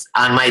quotes,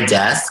 on my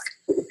desk,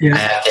 I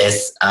have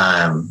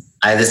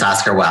this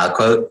Oscar Wilde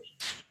quote: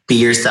 "Be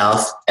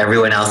yourself.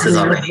 Everyone else is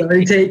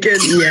already taken."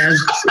 Yes,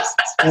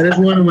 that is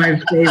one of my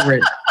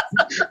favorites.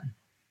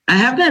 I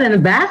have that in a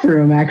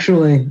bathroom,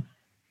 actually.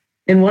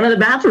 In one of the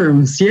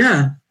bathrooms,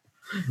 yeah.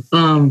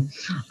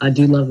 I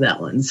do love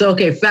that one. So,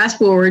 okay, fast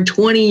forward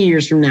 20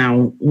 years from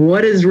now,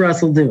 what is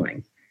Russell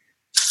doing?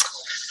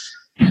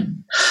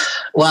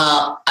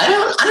 Well, I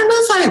don't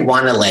know if I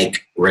want to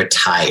like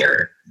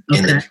retire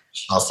in the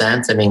traditional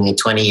sense. I mean, in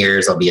 20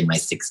 years, I'll be in my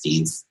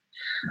 60s.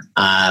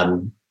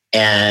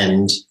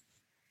 And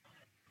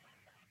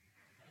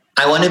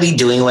I want to be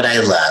doing what I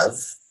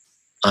love.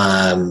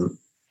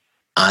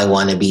 I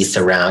want to be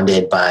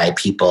surrounded by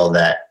people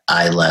that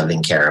I love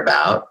and care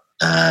about.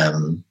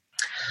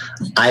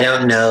 I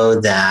don't know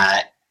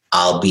that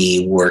I'll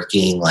be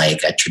working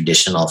like a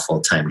traditional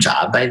full-time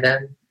job by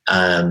then.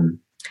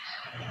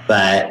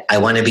 But I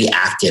want to be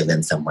active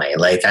in some way.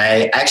 Like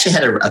I actually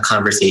had a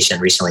conversation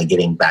recently,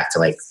 getting back to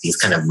like these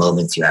kind of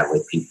moments you have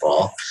with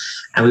people.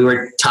 And we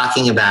were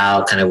talking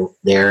about kind of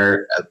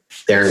their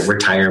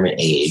retirement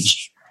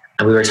age.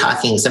 And we were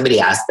talking, somebody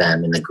asked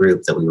them in the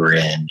group that we were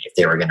in if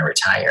they were going to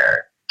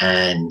retire.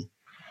 And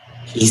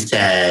he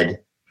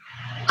said,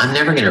 I'm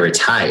never going to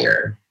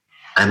retire.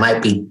 I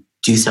might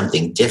do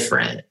something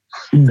different,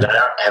 but I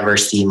don't ever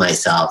see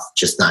myself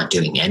just not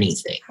doing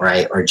anything,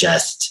 right? Or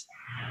just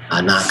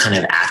not kind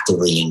of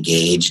actively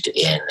engaged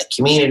in the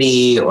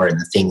community or in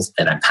the things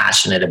that I'm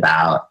passionate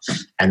about,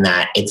 and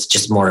that it's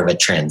just more of a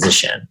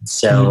transition.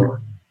 So,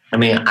 I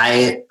mean,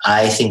 I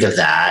think of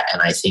that,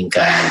 and I think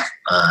of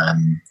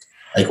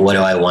like, what do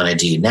I want to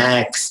do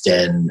next?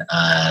 And,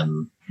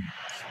 and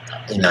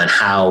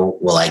how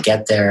will I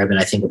get there? I mean,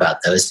 I think about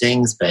those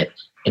things, but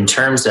in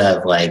terms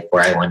of like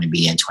where I want to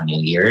be in 20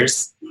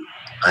 years,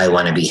 I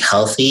want to be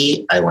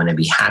healthy. I want to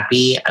be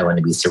happy. I want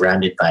to be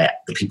surrounded by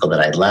the people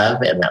that I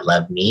love and that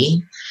love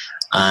me.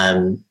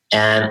 And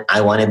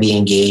I want to be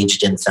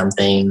engaged in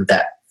something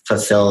that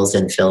fulfills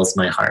and fills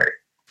my heart.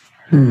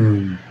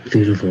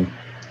 Beautiful.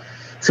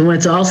 So when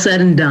it's all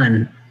said and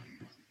done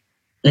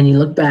and you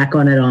look back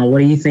on it all, what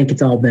do you think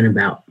it's all been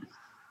about?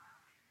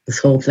 This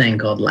whole thing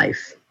called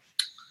life.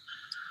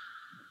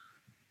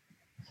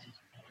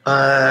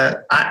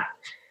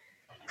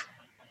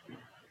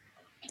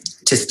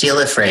 To steal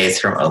a phrase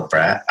from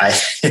Oprah, I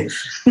think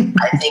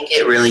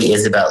it really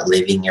is about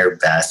living your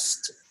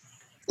best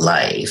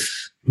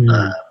life,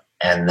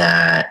 and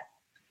that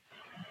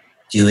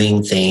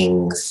doing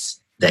things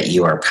that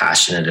you are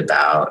passionate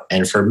about.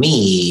 And for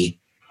me,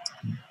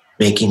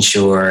 making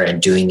sure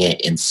and doing it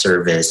in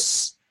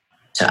service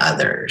to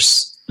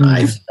others.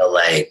 I feel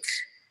like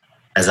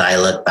as I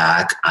look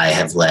back, I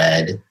have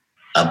led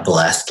a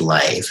blessed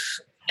life.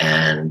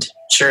 And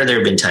sure, there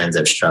have been times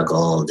I've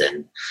struggled,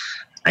 and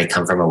I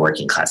come from a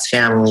working class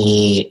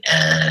family,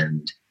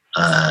 and,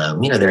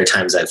 there are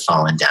times I've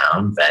fallen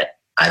down, but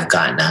I've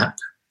gotten up.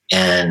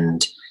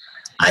 And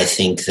I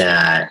think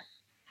that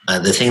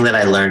the thing that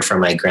I learned from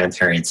my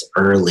grandparents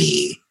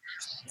early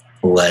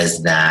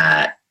was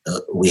that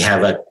we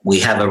have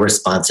a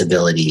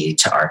responsibility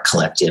to our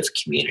collective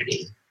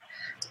community,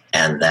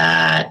 and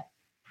that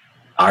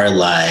our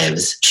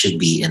lives should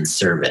be in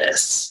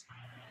service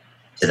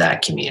to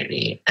that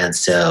community. And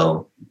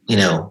so,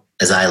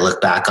 as I look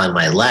back on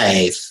my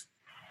life,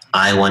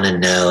 I want to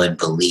know and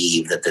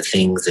believe that the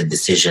things and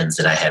decisions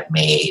that I have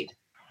made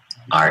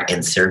are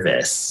in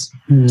service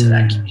to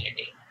that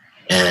community.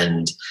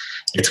 And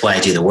it's why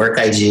I do the work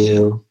I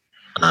do.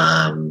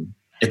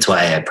 It's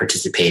why I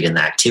participate in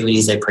the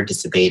activities I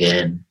participate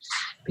in,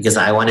 because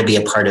I want to be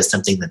a part of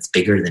something that's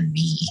bigger than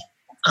me.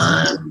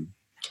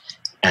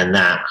 And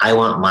that I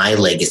want my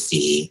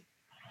legacy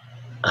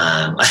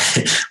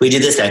We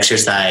did this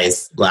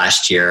exercise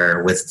last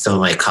year with some of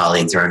my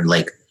colleagues around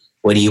like,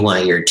 what do you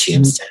want your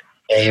tombstone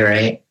to say,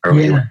 right? Or what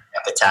do you want your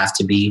epitaph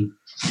to be?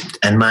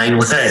 And mine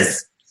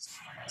was,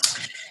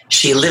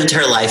 she lived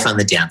her life on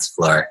the dance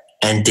floor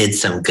and did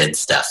some good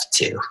stuff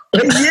too.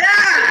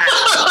 Yeah!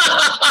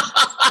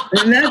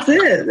 And that's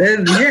it.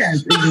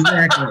 Yes,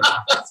 exactly.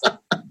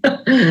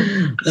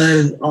 That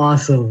is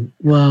awesome.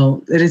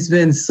 Well, it has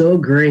been so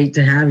great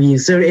to have you.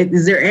 So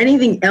is there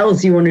anything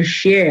else you want to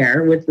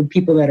share with the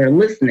people that are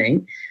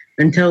listening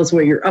and tell us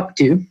what you're up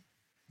to,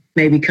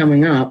 maybe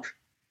coming up?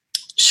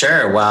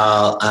 Sure.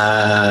 Well,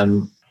 I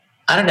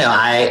don't know.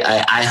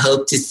 I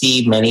hope to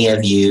see many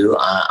of you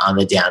on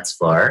the dance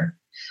floor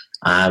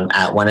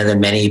at one of the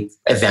many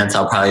events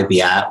I'll probably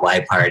be at.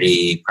 White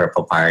Party,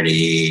 Purple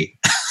Party.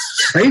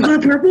 Are you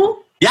going to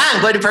Purple? Yeah,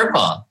 I'm going to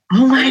Purple.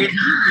 Oh my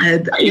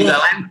God. Are you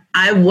going?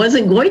 I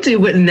wasn't going to,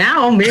 but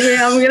now maybe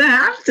I'm going to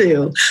have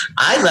to.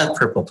 I love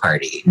Purple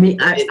Party.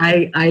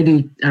 I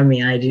do. I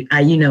mean, I do.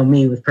 You know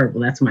me with Purple.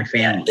 That's my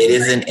family. It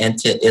is a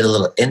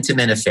little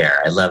intimate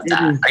affair. I love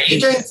that. Are you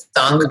doing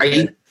song? Are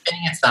you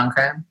singing at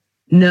Songkran?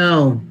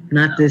 No,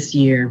 not this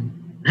year.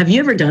 Have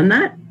you ever done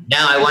that? No,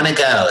 I want to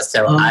go.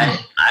 So I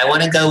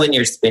want to go when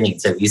you're spinning.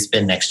 So if you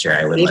spin next year,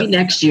 I would maybe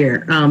next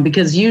year.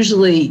 Because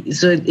usually,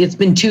 so it's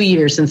been 2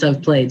 years since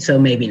I've played. So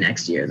maybe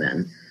next year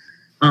then.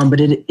 But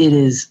it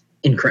is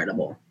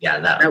incredible. Yeah,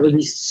 that would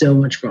be so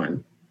much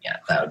fun. Yeah,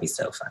 that would be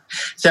so fun.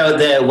 So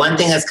the one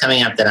thing that's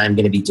coming up that I'm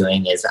going to be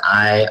doing is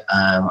I,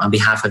 on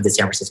behalf of the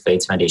San Francisco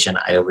AIDS Foundation,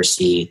 I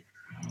oversee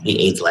the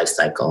AIDS Life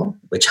Cycle,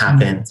 which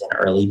happens in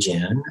early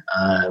June,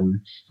 a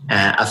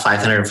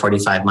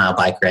 545-mile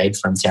bike ride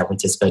from San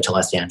Francisco to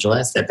Los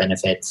Angeles that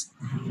benefits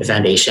the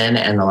foundation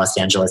and the Los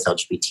Angeles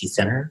LGBT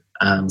Center.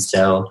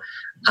 So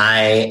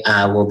I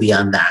will be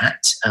on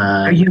that.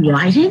 Are you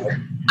riding?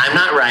 I'm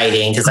not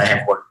riding because I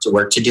have work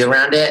to do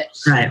around it.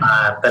 Right.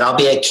 But I'll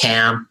be at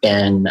camp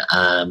and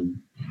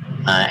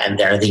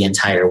there the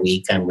entire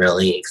week. I'm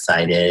really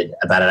excited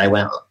about it.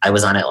 I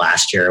was on it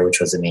last year, which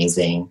was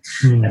amazing.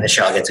 And this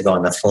year I'll get to go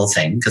on the full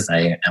thing because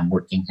I am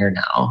working here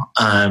now.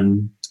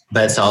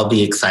 But so I'll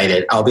be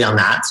excited. I'll be on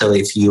that. So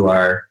if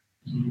you're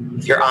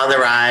on the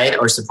ride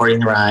or supporting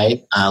the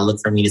ride, look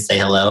for me to say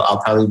hello.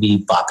 I'll probably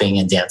be bopping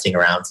and dancing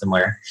around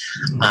somewhere.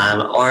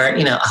 Or,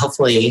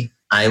 hopefully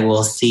I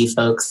will see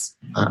folks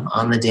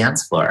on the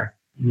dance floor.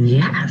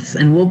 Yes.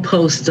 And we'll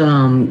post,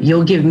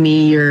 you'll give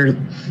me your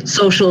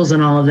socials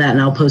and all of that,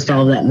 and I'll post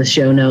all of that in the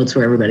show notes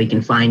where everybody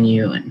can find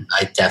you. And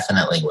I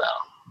definitely will.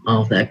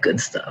 All that good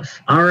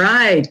stuff. All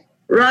right.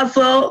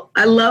 Russell,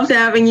 I loved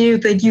having you.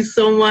 Thank you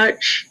so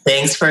much.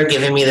 Thanks for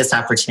giving me this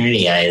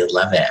opportunity. I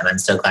love it. And I'm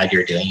so glad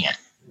you're doing it.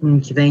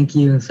 Thank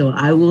you. So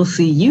I will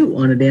see you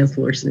on a dance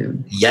floor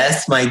soon.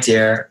 Yes, my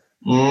dear.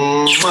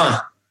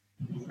 Mwah.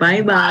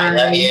 Bye-bye. I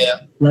love you.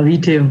 Love you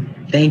too.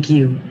 Thank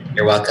you.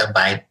 You're welcome.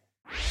 Bye.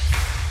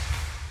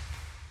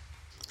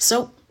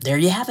 So there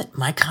you have it,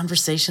 my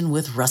conversation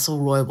with Russell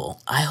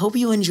Roybal. I hope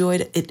you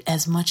enjoyed it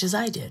as much as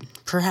I did.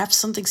 Perhaps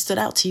something stood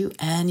out to you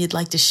and you'd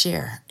like to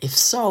share. If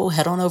so,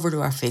 head on over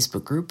to our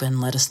Facebook group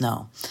and let us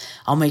know.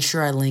 I'll make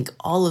sure I link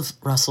all of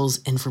Russell's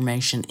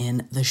information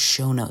in the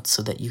show notes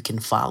so that you can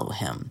follow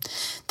him.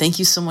 Thank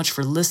you so much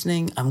for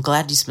listening. I'm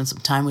glad you spent some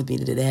time with me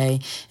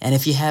today. And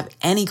if you have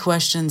any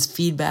questions,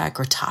 feedback,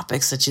 or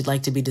topics that you'd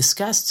like to be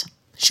discussed,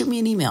 shoot me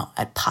an email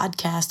at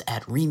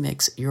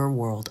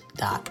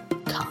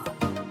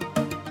podcast@remixyourworld.com.